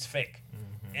just seems fake.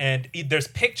 And there's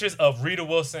pictures of Rita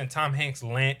Wilson and Tom Hanks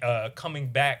coming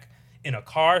back in a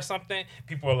car or something.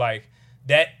 People are like,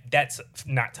 that's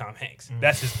not Tom Hanks.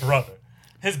 That's his brother.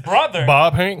 His brother,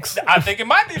 Bob Hanks. I think it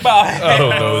might be Bob Hanks. I don't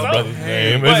know his brother's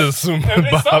name. It's assuming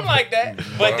Bob. Something like that.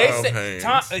 But they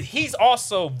say he's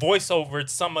also voiceovered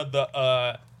some of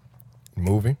the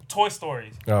Toy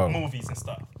Story movies and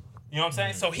stuff. You know what I'm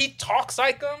saying? So he talks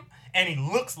like him and he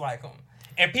looks like him.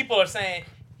 And people are saying.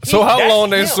 So how long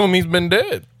they assume he's been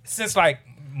dead? Since like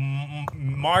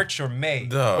March or May.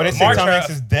 But they say Tom Hanks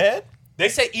is dead? They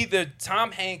say either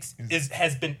Tom Hanks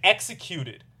has been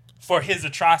executed for his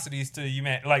atrocities to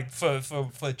humanity, like for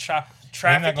trafficking.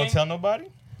 They're not gonna tell nobody?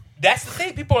 That's the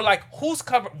thing. People are like, who's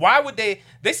covered? Why would they?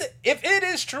 They said if it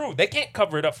is true, they can't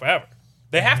cover it up forever.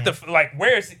 They have to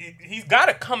he's got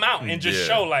to come out and just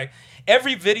show like.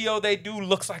 Every video they do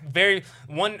looks like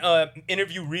one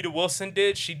interview Rita Wilson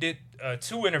did. She did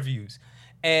 2 interviews,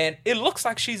 and it looks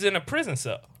like she's in a prison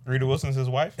cell. Rita Wilson's his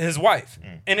wife? His wife.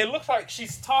 And it looks like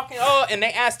she's talking, and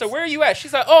they asked her, where are you at?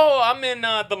 She's like, I'm in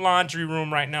the laundry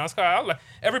room right now.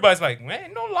 Everybody's like,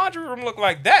 man, no laundry room look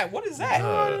like that. What is that?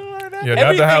 Yeah,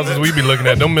 not the houses we be looking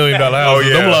at. Them $1 million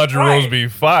houses. Them laundry rooms be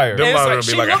fire. Them laundry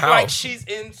rooms be like a house. Like she's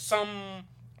in some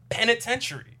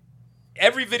penitentiary.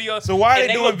 Every video. So why are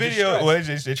they doing video? Well,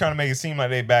 they're trying to make it seem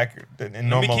like they back in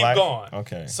normal life. Let me keep going.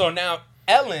 Okay. So now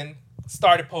Ellen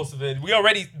started posting it.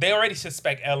 They already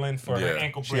suspect Ellen for her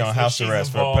ankle bracelet. She on house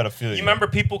arrest for pedophilia. You remember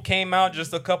people came out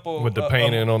just a couple with the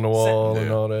painting on the wall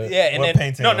and all that. Yeah, and then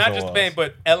not just the painting,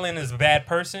 but Ellen is a bad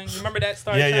person. You remember that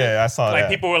story? Yeah, I saw that. Like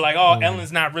people were like,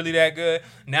 Ellen's not really that good.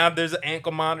 Now there's an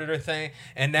ankle monitor thing,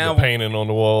 and now the painting on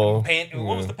the wall.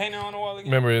 What was the painting on the wall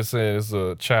again? Remember it says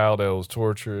a child that was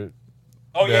tortured.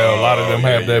 Oh yeah, a lot of them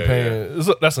have that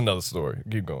pain. That's another story.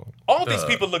 Keep going. All these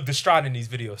people look distraught in these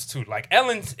videos too. Like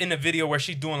Ellen's in a video where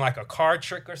she's doing like a card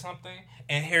trick or something,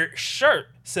 and her shirt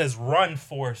says "Run,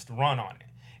 Forrest, Run" on it.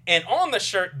 And on the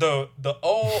shirt, the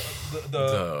O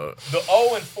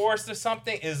in Forrest or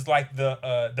something is like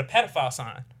the pedophile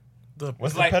sign.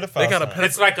 What's the pedophile sign?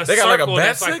 It's like a circle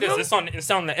that's like this. It's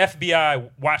on the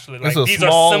FBI watch list. Like these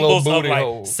are symbols of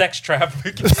like sex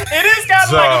trafficking. It is kind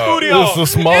of like a booty hole. It's a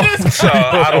small.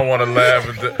 I don't want to laugh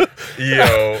at that.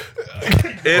 Yo,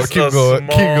 it's keep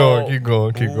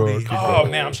going. Oh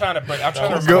man, I'm trying to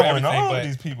remember everything. All but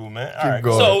these people, man. Keep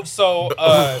going. So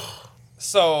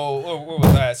what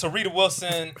was that? So Rita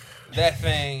Wilson, that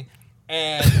thing.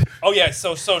 And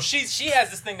so she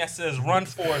has this thing that says "Run,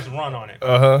 Forrest, Run" on it.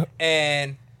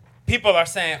 And people are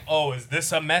saying, is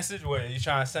this a message? Where you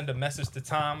trying to send a message to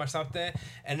Tom or something?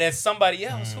 And then somebody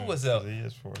else, who was it? He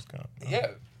is Forrest Gump. Yeah.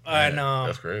 And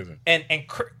that's crazy. And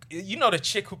you know the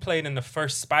chick who played in the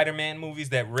first Spider-Man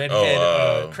movies, that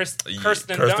redhead Kirsten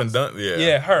Dunst?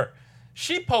 Yeah, her.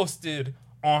 She posted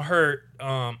on her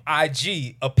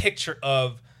IG a picture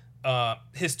of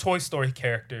his Toy Story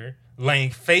character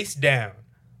laying face down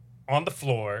on the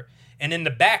floor, and in the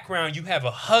background you have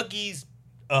a Huggies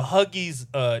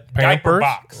diaper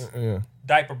box.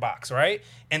 Diaper box, right?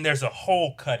 And there's a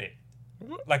hole cut in.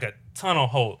 Like a tunnel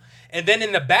hole. And then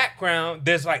in the background,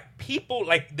 there's like people,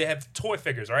 like they have toy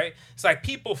figures, right? It's like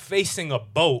people facing a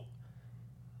boat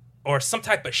or some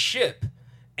type of ship,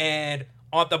 and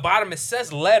on the bottom it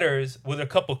says letters with a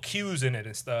couple Q's in it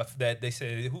and stuff that they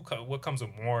say what comes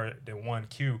with more than one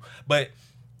Q. But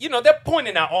they're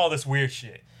pointing out all this weird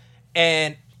shit.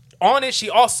 And on it, she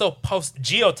also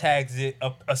geotags it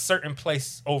a certain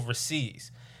place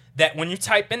overseas. That when you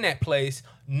type in that place,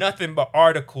 nothing but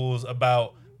articles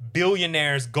about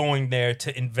billionaires going there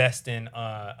to invest in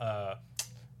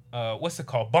what's it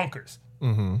called? Bunkers.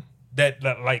 Mm-hmm. That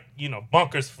like, you know,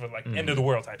 bunkers for like end of the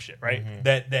world type shit, right?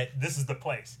 That this is the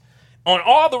place. On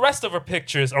all the rest of her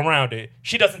pictures around it,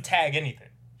 she doesn't tag anything.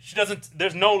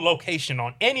 There's no location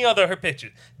on any other of her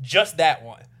pictures. Just that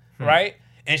one, right?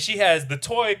 And she has the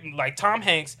toy, like Tom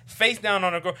Hanks, face down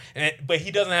on a girl, but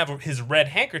he doesn't have his red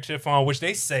handkerchief on, which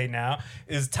they say now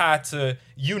is tied to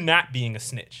you not being a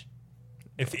snitch.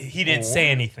 If he didn't say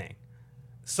anything.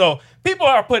 So people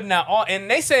are putting out all, and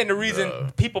they saying the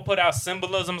reason people put out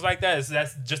symbolisms like that is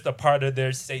that's just a part of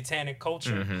their satanic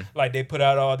culture. Like they put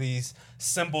out all these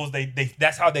symbols. They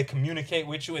that's how they communicate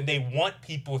with you, and they want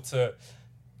people to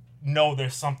know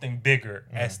there's something bigger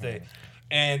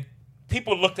and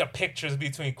people looked up pictures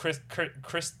between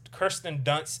Kirsten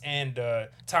Dunst and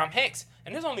Tom Hanks,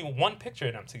 and there's only one picture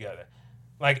of them together,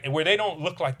 like where they don't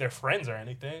look like they're friends or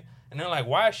anything. And they're like,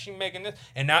 why is she making this?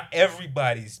 And now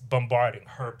everybody's bombarding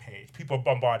her page. People are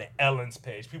bombarding Ellen's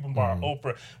page. People bombarding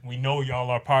Oprah. We know y'all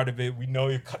are part of it. We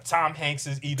know Tom Hanks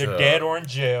is either dead or in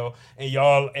jail. And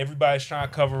everybody's trying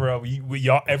to cover up.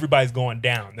 Y'all, everybody's going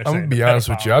down. I'm going to be honest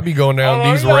with you. I be going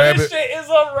down these this shit is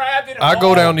a rabbit hole. I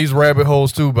go down these rabbit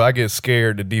holes too, but I get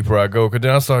scared the deeper I go. Because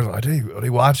then I start like, are they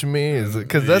watching me?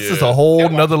 Because that's just a whole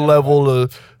nother level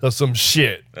of some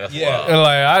shit. That's wild. And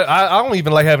like I don't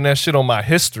even like having that shit on my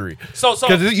history. So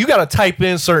because you got to type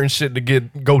in certain shit to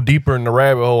go deeper in the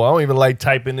rabbit hole. I don't even like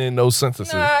typing in those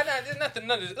sentences. Nah, there's nothing.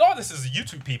 None of this. All this is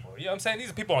YouTube people. You know what I'm saying? These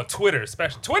are people on Twitter,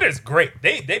 especially. Twitter is great.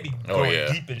 They be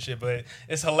going deep and shit, but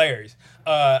it's hilarious.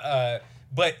 But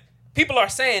people are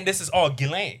saying this is all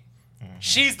Ghislaine.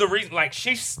 She's the reason, like,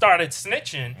 she started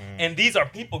snitching, and these are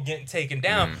people getting taken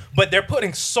down. But they're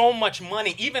putting so much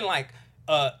money, even like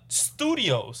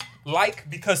studios, like,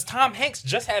 because Tom Hanks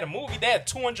just had a movie, they had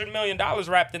 $200 million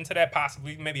wrapped into that,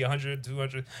 possibly maybe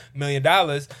 $200 million,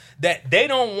 that they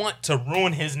don't want to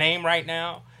ruin his name right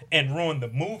now and ruin the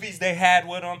movies they had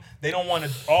with him. They don't want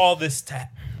all this to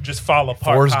just fall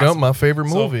apart. Forrest Gump, my favorite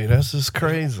movie. That's just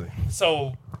crazy.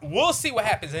 So we'll see what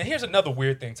happens. And here's another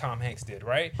weird thing Tom Hanks did,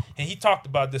 right? And he talked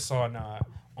about this on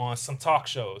some talk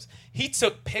shows. He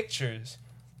took pictures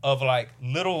of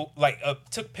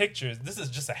took pictures. This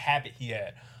is just a habit he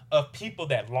had of people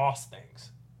that lost things.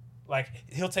 Like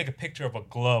he'll take a picture of a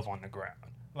glove on the ground,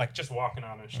 like just walking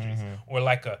out on the streets, or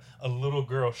like a little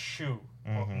girl's shoe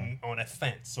on a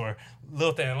fence, or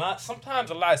little thing. Sometimes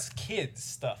a lot of kids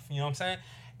stuff. You know what I'm saying?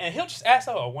 And he'll just ask,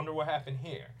 "Oh, I wonder what happened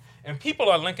here." And people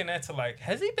are linking that to like,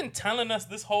 has he been telling us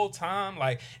this whole time?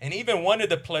 Like, and even one of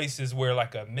the places where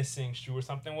like a missing shoe or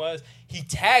something was, he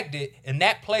tagged it, and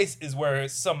that place is where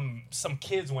some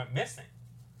kids went missing.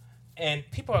 And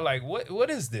people are like,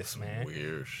 what is this, man?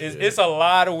 Weird shit. It's a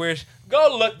lot of weird.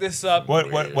 Go look this up.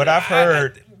 What I've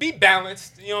heard. Be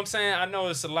balanced. You know what I'm saying? I know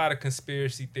it's a lot of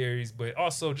conspiracy theories, but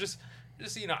also just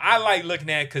I like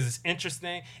looking at it because it's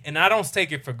interesting, and I don't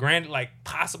take it for granted. Like,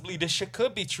 possibly this shit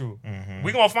could be true.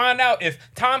 We're going to find out if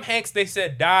Tom Hanks, they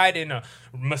said, died in a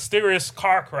mysterious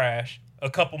car crash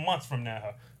a couple months from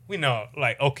now. We know,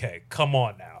 like, okay, come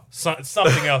on now.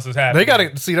 Something else is happening. They got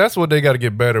to see. That's what they got to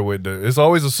get better with. It's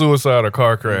always a suicide or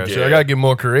car crash. I got to get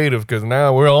more creative because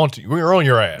now we're on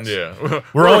your ass. Yeah,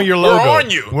 we're on your logo. We're on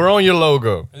you. We're on your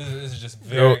logo. This is just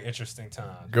very interesting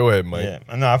time. Go ahead, Mike.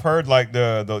 Yeah, no, I've heard like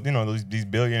these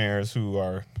billionaires who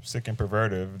are sick and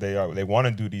perverted. They want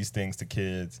to do these things to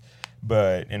kids.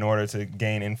 But in order to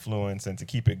gain influence and to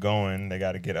keep it going, they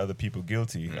got to get other people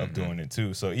guilty of doing it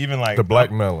too. So even like the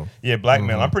blackmail. Yeah,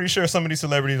 blackmail. I'm pretty sure some of these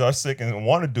celebrities are sick and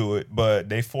want to do it, but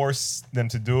they force them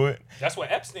to do it. That's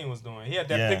what Epstein was doing. He had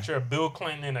that picture of Bill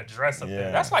Clinton in a dress up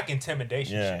there. That's like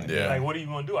intimidation shit. Yeah. Like, what are you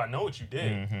going to do? I know what you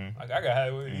did. Like, I got,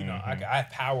 I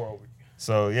have power over you.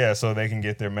 So so they can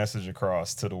get their message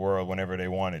across to the world whenever they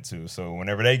want it to. So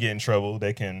whenever they get in trouble,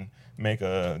 they can make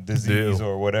a disease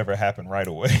or whatever happen right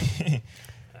away.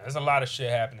 There's a lot of shit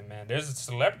happening, man. There's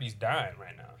celebrities dying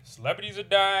right now. Celebrities are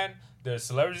dying. There's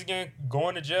celebrities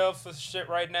going to jail for shit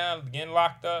right now, getting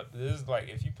locked up. This is like,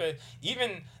 if you pay,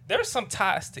 even there's some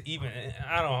ties to even.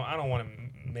 I don't want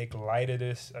to make light of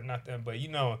this or nothing, but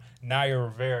Naya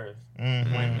Rivera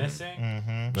went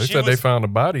missing. They said they found a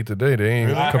body today. They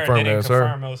ain't confirmed that it's her.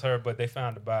 Confirm it was her, but they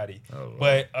found the body.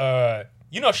 But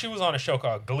she was on a show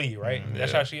called Glee, right?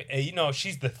 That's how she. And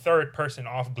she's the third person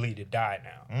off Glee to die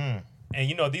now.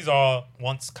 And these are all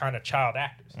once kind of child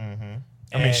actors.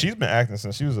 I mean, she's been acting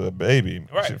since she was a baby.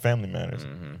 Right. Family Matters.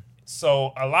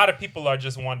 So a lot of people are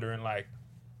just wondering, like,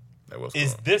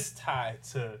 is this tied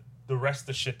to the rest of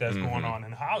the shit that's going on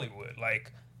in Hollywood?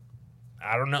 Like,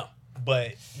 I don't know.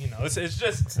 But it's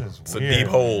just it's a deep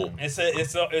hole.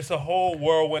 It's a whole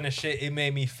whirlwind of shit. It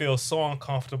made me feel so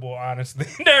uncomfortable, honestly,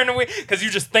 during the week, because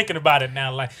you're just thinking about it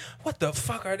now, like, what the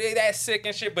fuck, are they that sick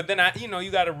and shit? But then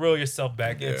you got to reel yourself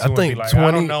back into it. I think and be like,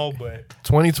 I don't know, but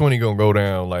 2020 gonna go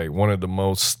down like one of the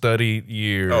most studied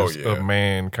years of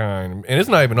mankind, and it's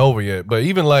not even over yet. But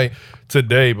even like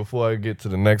today, before I get to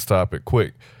the next topic,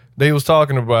 quick, they was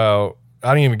talking about.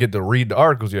 I didn't even get to read the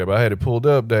articles yet, but I had it pulled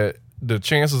up that the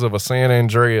chances of a San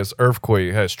Andreas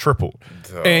earthquake has tripled.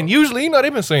 And usually,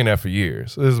 they've been saying that for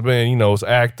years. It's been, it's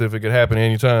active. It could happen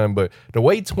anytime. But the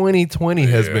way 2020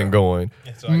 has been going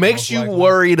makes you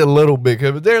worried a little bit.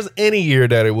 Because if there's any year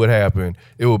that it would happen,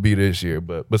 it will be this year.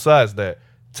 But besides that,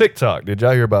 TikTok. Did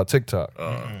y'all hear about TikTok?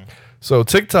 So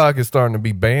TikTok is starting to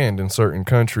be banned in certain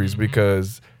countries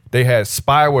because they had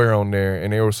spyware on there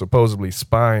and they were supposedly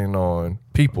spying on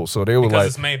people. So they were because like,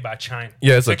 it's made by China.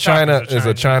 Yeah, it's a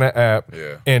China app.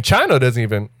 Yeah. And China doesn't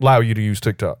even allow you to use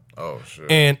TikTok. Oh shit.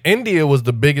 And India was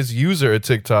the biggest user of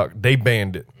TikTok. They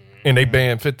banned it. And they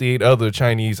banned 58 other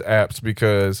Chinese apps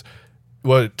because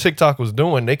what TikTok was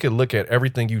doing, they could look at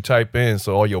everything you type in.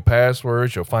 So all your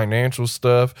passwords, your financial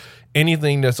stuff,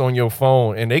 anything that's on your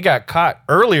phone. And they got caught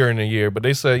earlier in the year, but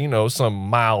they said,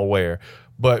 some malware.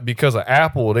 But because of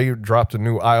Apple, they dropped a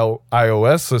new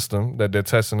iOS system that they're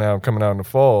testing out, coming out in the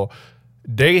fall.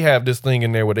 They have this thing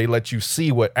in there where they let you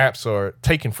see what apps are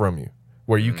taken from you,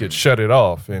 where you could shut it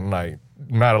off and like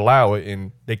not allow it.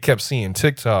 And they kept seeing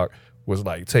TikTok was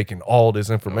like taking all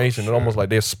this information. It's almost like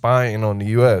they're spying on the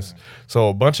U.S. So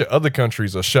a bunch of other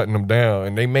countries are shutting them down,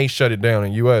 and they may shut it down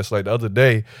in the U.S. Like the other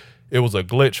day, it was a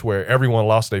glitch where everyone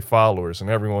lost their followers,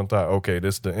 and everyone thought, okay,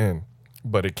 this is the end.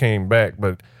 But it came back.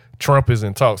 But Trump is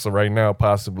in talks, so right now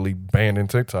possibly banning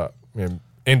TikTok and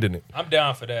ending it. I'm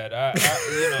down for that.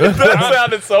 That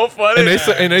sounded so funny. And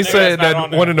they said that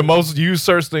one of the most used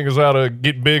search things is how to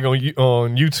get big on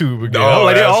YouTube again.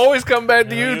 Oh, they always come back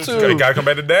to YouTube. Gotta come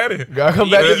back to daddy. Gotta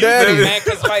come back to daddy. Man,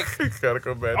 because gotta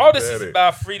come back. All to this daddy. is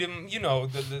about freedom.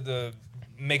 The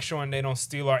make sure they don't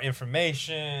steal our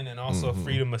information, and also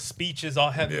freedom of speech is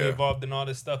all heavily involved in all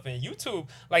this stuff. And YouTube,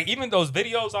 like even those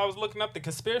videos I was looking up, the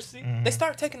conspiracy, they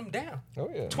start taking them down.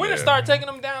 Oh yeah, Twitter started taking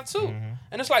them down too.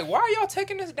 And it's like, why are y'all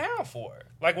taking this down for?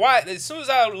 Like, why? As soon as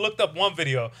I looked up one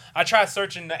video, I tried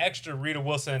searching the extra Rita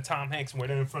Wilson and Tom Hanks where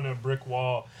they're in front of a brick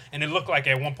wall, and it looked like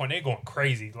at one point they're going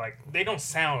crazy. Like they don't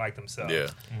sound like themselves.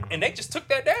 Yeah. And they just took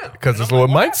that down. Because it's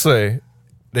what Mike say.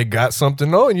 They got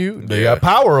something on you. They got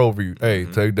power over you. Hey,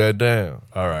 take that down.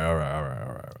 All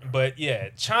right. But yeah,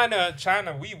 China,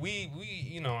 we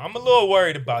I'm a little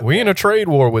worried about We that. in a trade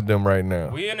war with them right now.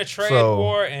 We in a trade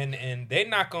war, and they're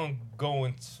not gonna go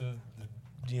into,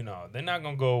 they're not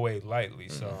gonna go away lightly.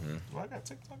 So I got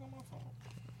TikTok on my phone.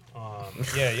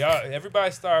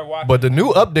 Everybody started watching. But the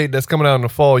new update that's coming out in the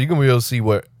fall, you're gonna be able to see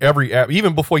what every app,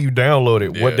 even before you download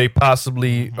it, what they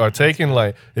possibly are taking.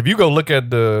 Like if you go look at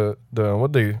the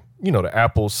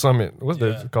Apple Summit, what's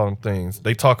they call them things?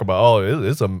 They talk about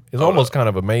it's almost kind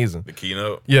of amazing. The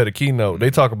keynote. Yeah, the keynote. They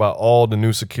talk about all the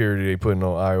new security they putting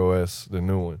on iOS, the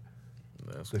new one.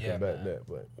 But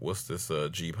what's this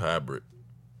Jeep hybrid?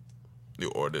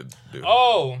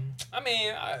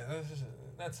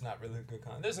 That's not really a good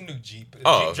concept. There's a new Jeep.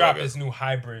 Oh, Jeep dropped this new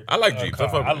hybrid. I like Jeeps.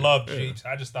 Car. I love Jeeps.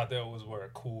 I just thought that were a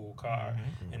cool car.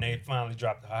 And they finally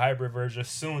dropped the hybrid version.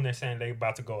 Soon they're saying they're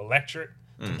about to go electric,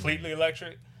 completely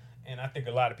electric. And I think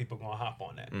a lot of people are going to hop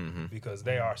on that because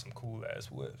they are some cool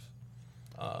ass whips.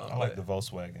 I like the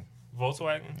Volkswagen.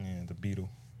 Volkswagen? Yeah, the Beetle.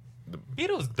 The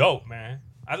Beetle's dope, man.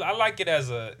 I like it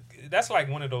that's like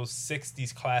one of those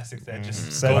 60s classics that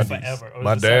just go forever.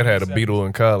 My dad had a Beetle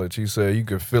in college. He said you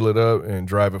could fill it up and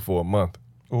drive it for a month.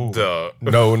 Duh.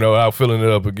 No, I'm filling it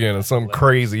up again. And something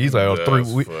crazy. He's like,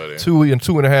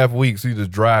 2.5 weeks, you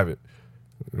just drive it.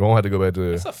 You don't have to go back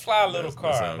to It's a fly little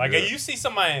car. Like you see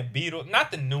somebody in Beetle,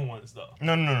 not the new ones though.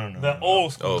 No. The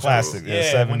old school. Classic.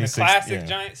 Yeah, when the classic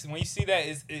giants, when you see that,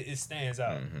 it stands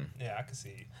out. Yeah, I can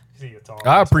see you talking.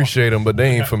 I appreciate them, but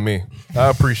they ain't for me. I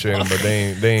appreciate them, but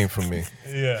they ain't for me.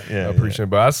 Yeah. I appreciate them,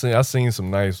 but I seen some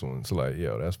nice ones. Like,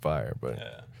 that's fire.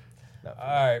 But all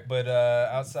right, but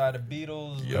outside of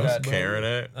Beatles, we got Karen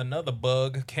Act. Another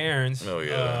bug, Karen's. Oh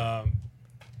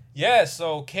yeah.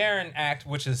 So Karen Act,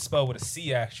 which is spelled with a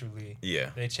C, actually. Yeah.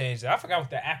 They changed it. I forgot what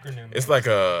the acronym is. It's like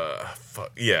a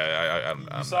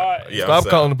I saw it? Yeah, stop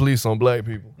calling the police on black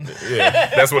people.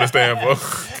 Yeah, that's what it stands for.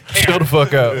 Chill the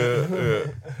fuck out.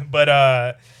 Yeah.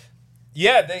 But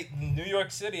New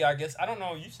York City, I guess. I don't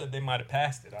know. You said they might have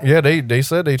passed it. Yeah, they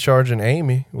said they charging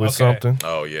Amy with something.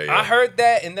 Oh yeah. I heard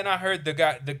that, and then I heard the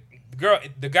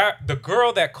the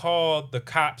girl that called the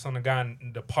cops on the guy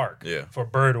in the park for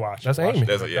bird watching. That's Amy.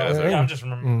 That's Amy. I'm just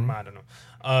reminding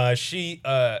them. She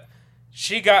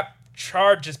got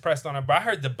charges pressed on her, but I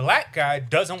heard the black guy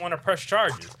doesn't want to press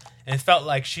charges and felt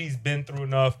like she's been through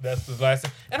enough. That's the last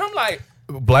thing. And I'm like,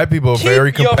 black people are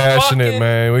very compassionate,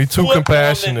 man. We too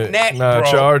compassionate.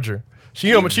 Charge her.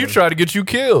 She tried to get you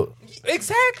killed.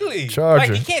 Exactly. Charge her.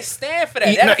 Like, you can't stand for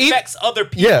that. That affects other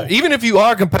people. Yeah, even if you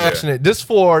are compassionate, just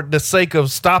for the sake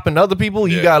of stopping other people,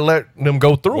 you gotta let them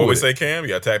go through what it. We say, Cam, you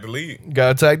gotta attack the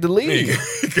lead.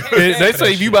 They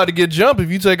say if you about to get jumped, if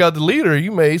you take out the leader,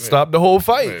 you may stop the whole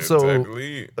fight. So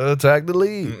attack the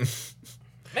lead.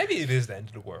 Maybe it is the end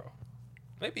of the world.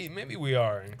 Maybe we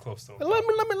are in close to. Let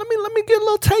me get a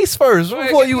little taste first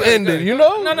before you end it. You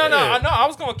know? No. I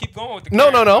was gonna keep going with the. No.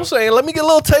 I'm saying let me get a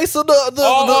little taste of the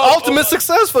ultimate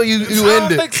success for you. You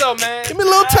end it. I don't think so, man. Give me a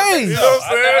little taste. You know what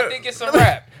I'm saying? I think it's a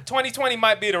wrap. 2020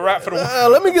 might be the wrap for the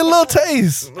world. Let me get a little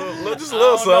taste. Just a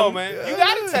little something, man. You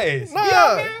got to taste. No.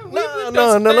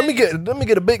 Let me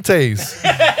get a big taste.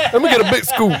 Let me get a big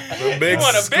scoop. You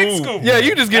want a big scoop? Yeah,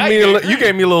 you just give me you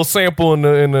gave me a little sample in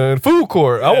the food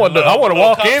court. I want to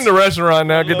walk in the restaurant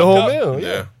now and get the whole meal.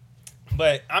 Yeah.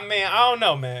 But I don't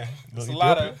know, man. It's a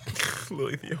lot of it's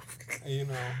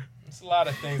a lot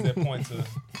of things that point to.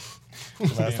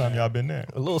 Last time y'all been there,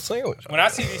 a little sandwich. When I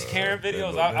see these Karen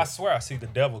videos, I swear I see the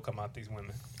devil come out these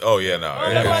women. Oh yeah, no,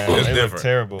 it's different.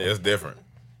 Terrible. It's different.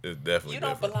 It's definitely. You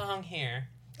don't belong here.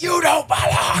 You don't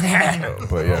belong here.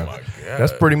 But yeah,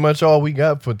 that's pretty much all we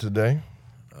got for today.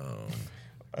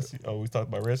 I see. Oh, we talked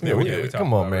about Redskins. Yeah,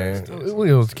 come on, man.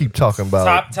 We'll keep talking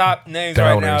about top names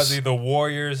downers. Right now is either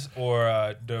Warriors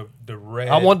or the Red.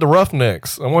 I want the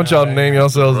Roughnecks. I want y'all to name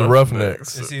yourselves the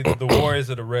Roughnecks. It's either the Warriors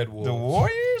or the Red Wolves. The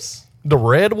Warriors. The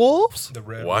Red Wolves? The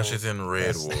Red Washington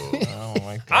Red Wolves. Oh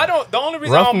my God. The only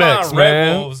reason I don't mind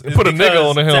Red Wolves is put a nigga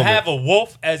on the helmet. To have a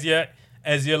wolf as your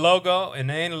logo, and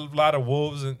there ain't a lot of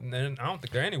wolves, and I don't think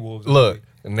there are any wolves. Look,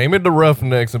 name it the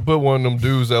Roughnecks and put one of them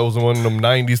dudes that was in one of them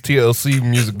 90s TLC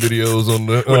music videos on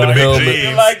the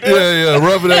helmet. Like yeah,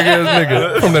 roughneck ass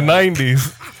nigga from the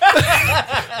 90s.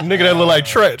 Nigga that look like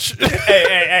Tretch.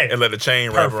 Hey. And let the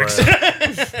chain wrap around.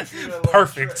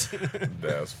 Perfect.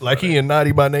 That's like he and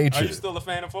Naughty by nature. Are you still a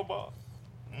fan of football?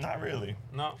 Not really.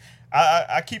 No.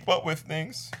 I keep up with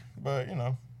things, but you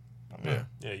know. Yeah,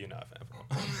 you're not a fan of football.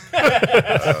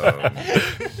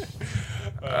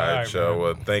 All right, y'all.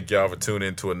 Well, thank y'all for tuning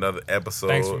in to another episode.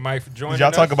 Thanks for Mike for joining us. Did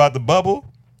y'all talk about the bubble?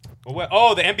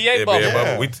 Oh, the NBA bubble.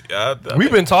 Yeah.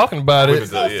 We've been talking about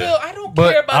it. I don't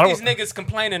care about these niggas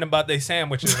complaining about their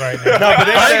sandwiches right now. No, but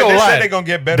I ain't gonna lie. they're gonna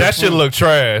get better. That shit look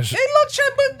trash. They look trash,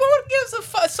 but what gives a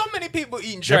fuck? So many people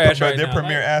eating trash right now. They're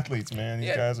premier athletes, man.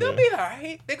 These guys they'll be all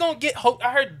right. They're gonna get.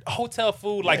 I heard hotel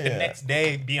food the next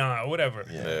day, beyond whatever,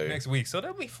 next week. So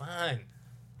they'll be fine.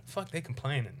 Fuck, they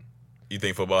complaining. You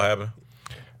think football happened?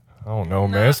 I don't know,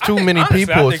 man. It's too many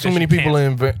people. It's too many people.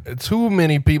 Too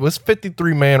many people. It's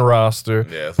 53-man roster.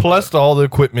 Yeah, plus all the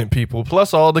equipment people.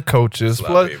 Plus all the coaches.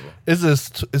 Plus,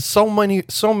 it's so many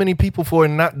people for it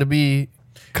not to be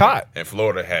caught. And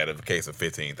Florida had a case of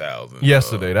 15,000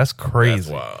 yesterday. That's crazy. That's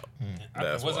wild.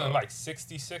 Wasn't it like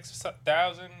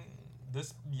 66,000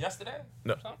 yesterday?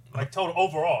 No, like total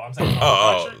overall. I'm saying.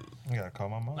 You gotta call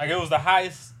my mom. Like it was the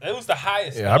highest. It was the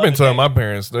highest. Yeah, I've been telling my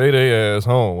parents stay their ass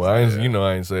home. Well, I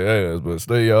ain't say ass, but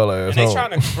stay y'all ass home. And they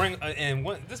trying to bring.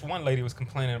 This one lady was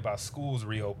complaining about schools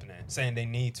reopening, saying they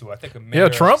need to. I think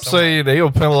Trump say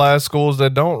they'll penalize schools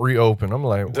that don't reopen. I'm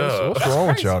like, what's wrong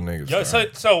with y'all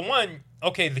niggas? So one.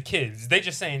 Okay, the kids. They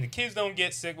just saying the kids don't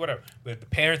get sick, whatever. But the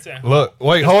parents at home. Look,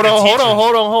 wait, hold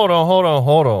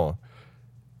on.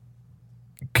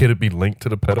 Could it be linked to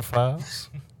the pedophiles?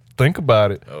 Think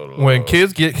about it. When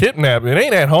kids get kidnapped, it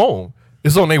ain't at home.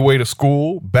 It's on their way to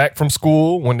school, back from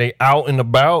school, when they out and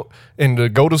about. And to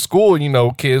go to school,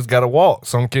 kids got to walk.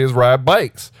 Some kids ride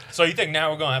bikes. So you think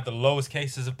now we're going to have the lowest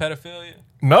cases of pedophilia?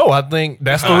 No, I think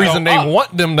that's the reason they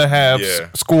want them to have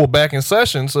school back in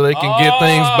session so they can get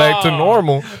things back to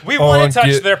normal. We want to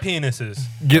touch their penises.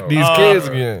 Get these kids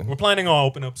again. We're planning on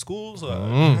opening up schools.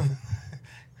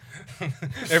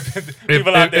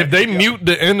 If they mute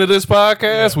the end of this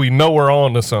podcast, we know we're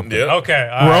on to something. Yep. Okay.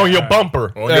 We're on your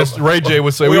bumper. As Ray J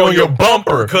would say, we're on your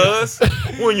bumper. Cuz.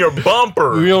 We're on your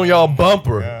bumper. We on y'all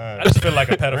bumper. I just feel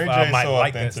like a pedophile might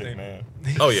like that statement.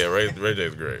 Oh, yeah. Ray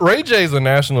J's great. Ray J's a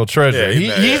national treasure.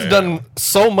 Yeah, he's done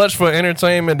so much for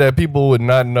entertainment that people would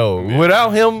not know. Without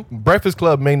him, Breakfast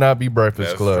Club may not be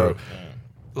Breakfast Club. True.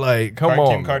 Like, come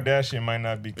on. Kim Kardashian might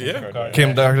not be Kim Kardashian.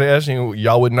 Kim Kardashian,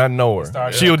 y'all would not know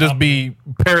her. She'll just be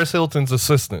Paris Hilton's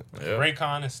assistant.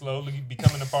 Raycon is slowly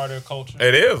becoming a part of the culture.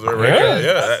 It is.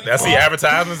 That's the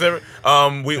advertisements.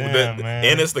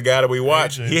 Ennis, the guy that we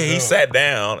watch, he sat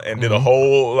down and did a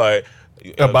whole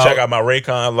check out my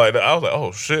Raycon. Like I was like,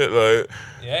 oh shit,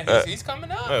 like he's coming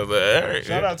up.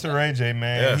 Shout out to Ray J,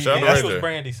 man. Yeah, shout out to That's Ray J. was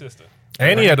Brandy's sister.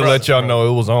 And he had to let y'all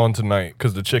know it was on tonight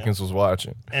because the chickens was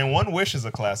watching. And One Wish is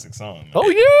a classic song. Man. Oh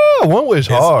yeah, One Wish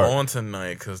hard. It's on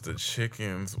tonight because the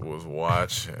chickens was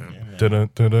watching.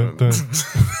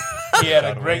 He had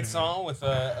a great song with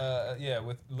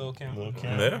with Lil Kim.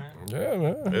 Yeah,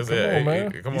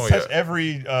 man. Come on, He's touched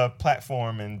every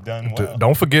platform and done well.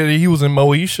 Don't forget he was in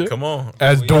Moesha. Come on,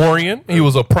 as Dorian, he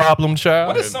was a problem child.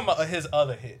 What are some of his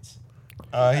other hits?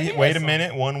 Wait a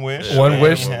minute, One Wish. One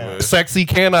Wish. Sexy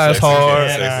Can I is hard.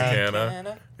 Sexy Can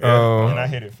I. And I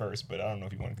hit it first, but I don't know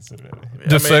if you want to consider that a hit.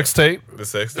 The sex tape. The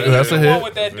sex tape. That's a hit. The one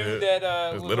with that dude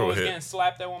that was getting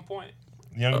slapped at one point.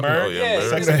 Young Bird?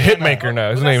 He's a hitmaker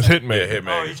now. His name's Hitmaker. Yeah,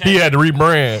 Hitmaker. He had to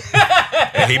rebrand.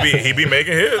 And he be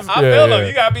making his. I feel him.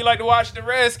 You gotta be like the Washington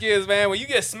Redskins, man. When you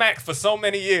get smacked for so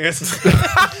many years,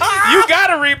 you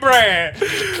gotta rebrand.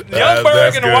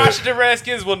 Youngberg and the Washington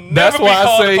Redskins will never be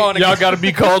called upon again. Y'all gotta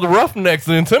be called the Roughnecks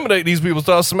to intimidate these people.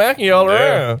 Start smacking y'all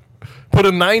around. Put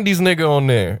a 90s nigga on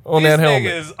there, on that helmet.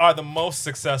 These niggas are the most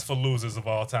successful losers of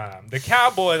all time. The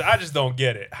Cowboys, I just don't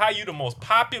get it. How you the most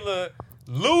popular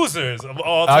losers of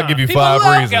all time? I'll give you People 5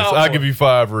 love reasons. Cowboys. I'll give you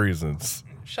 5 reasons.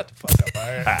 Shut the fuck up, all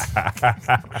right?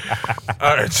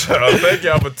 All right, y'all. Thank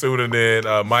y'all for tuning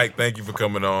in. Mike, thank you for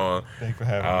coming on. Thanks for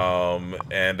having me.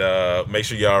 And make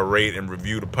sure y'all rate and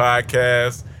review the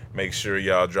podcast. Make sure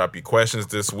y'all drop your questions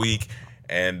this week.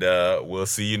 And we'll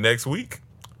see you next week.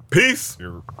 Peace.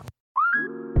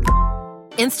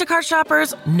 Instacart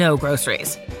shoppers know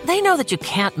groceries. They know that you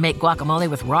can't make guacamole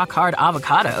with rock-hard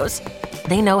avocados.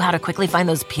 They know how to quickly find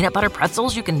those peanut butter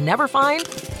pretzels you can never find.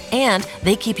 And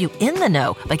they keep you in the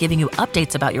know by giving you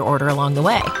updates about your order along the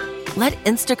way. Let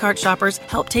Instacart shoppers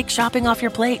help take shopping off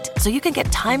your plate so you can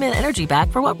get time and energy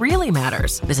back for what really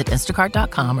matters. Visit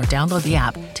instacart.com or download the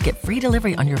app to get free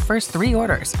delivery on your first 3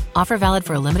 orders. Offer valid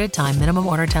for a limited time. Minimum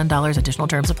order $10. Additional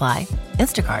terms apply.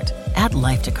 Instacart. Add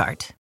life to cart.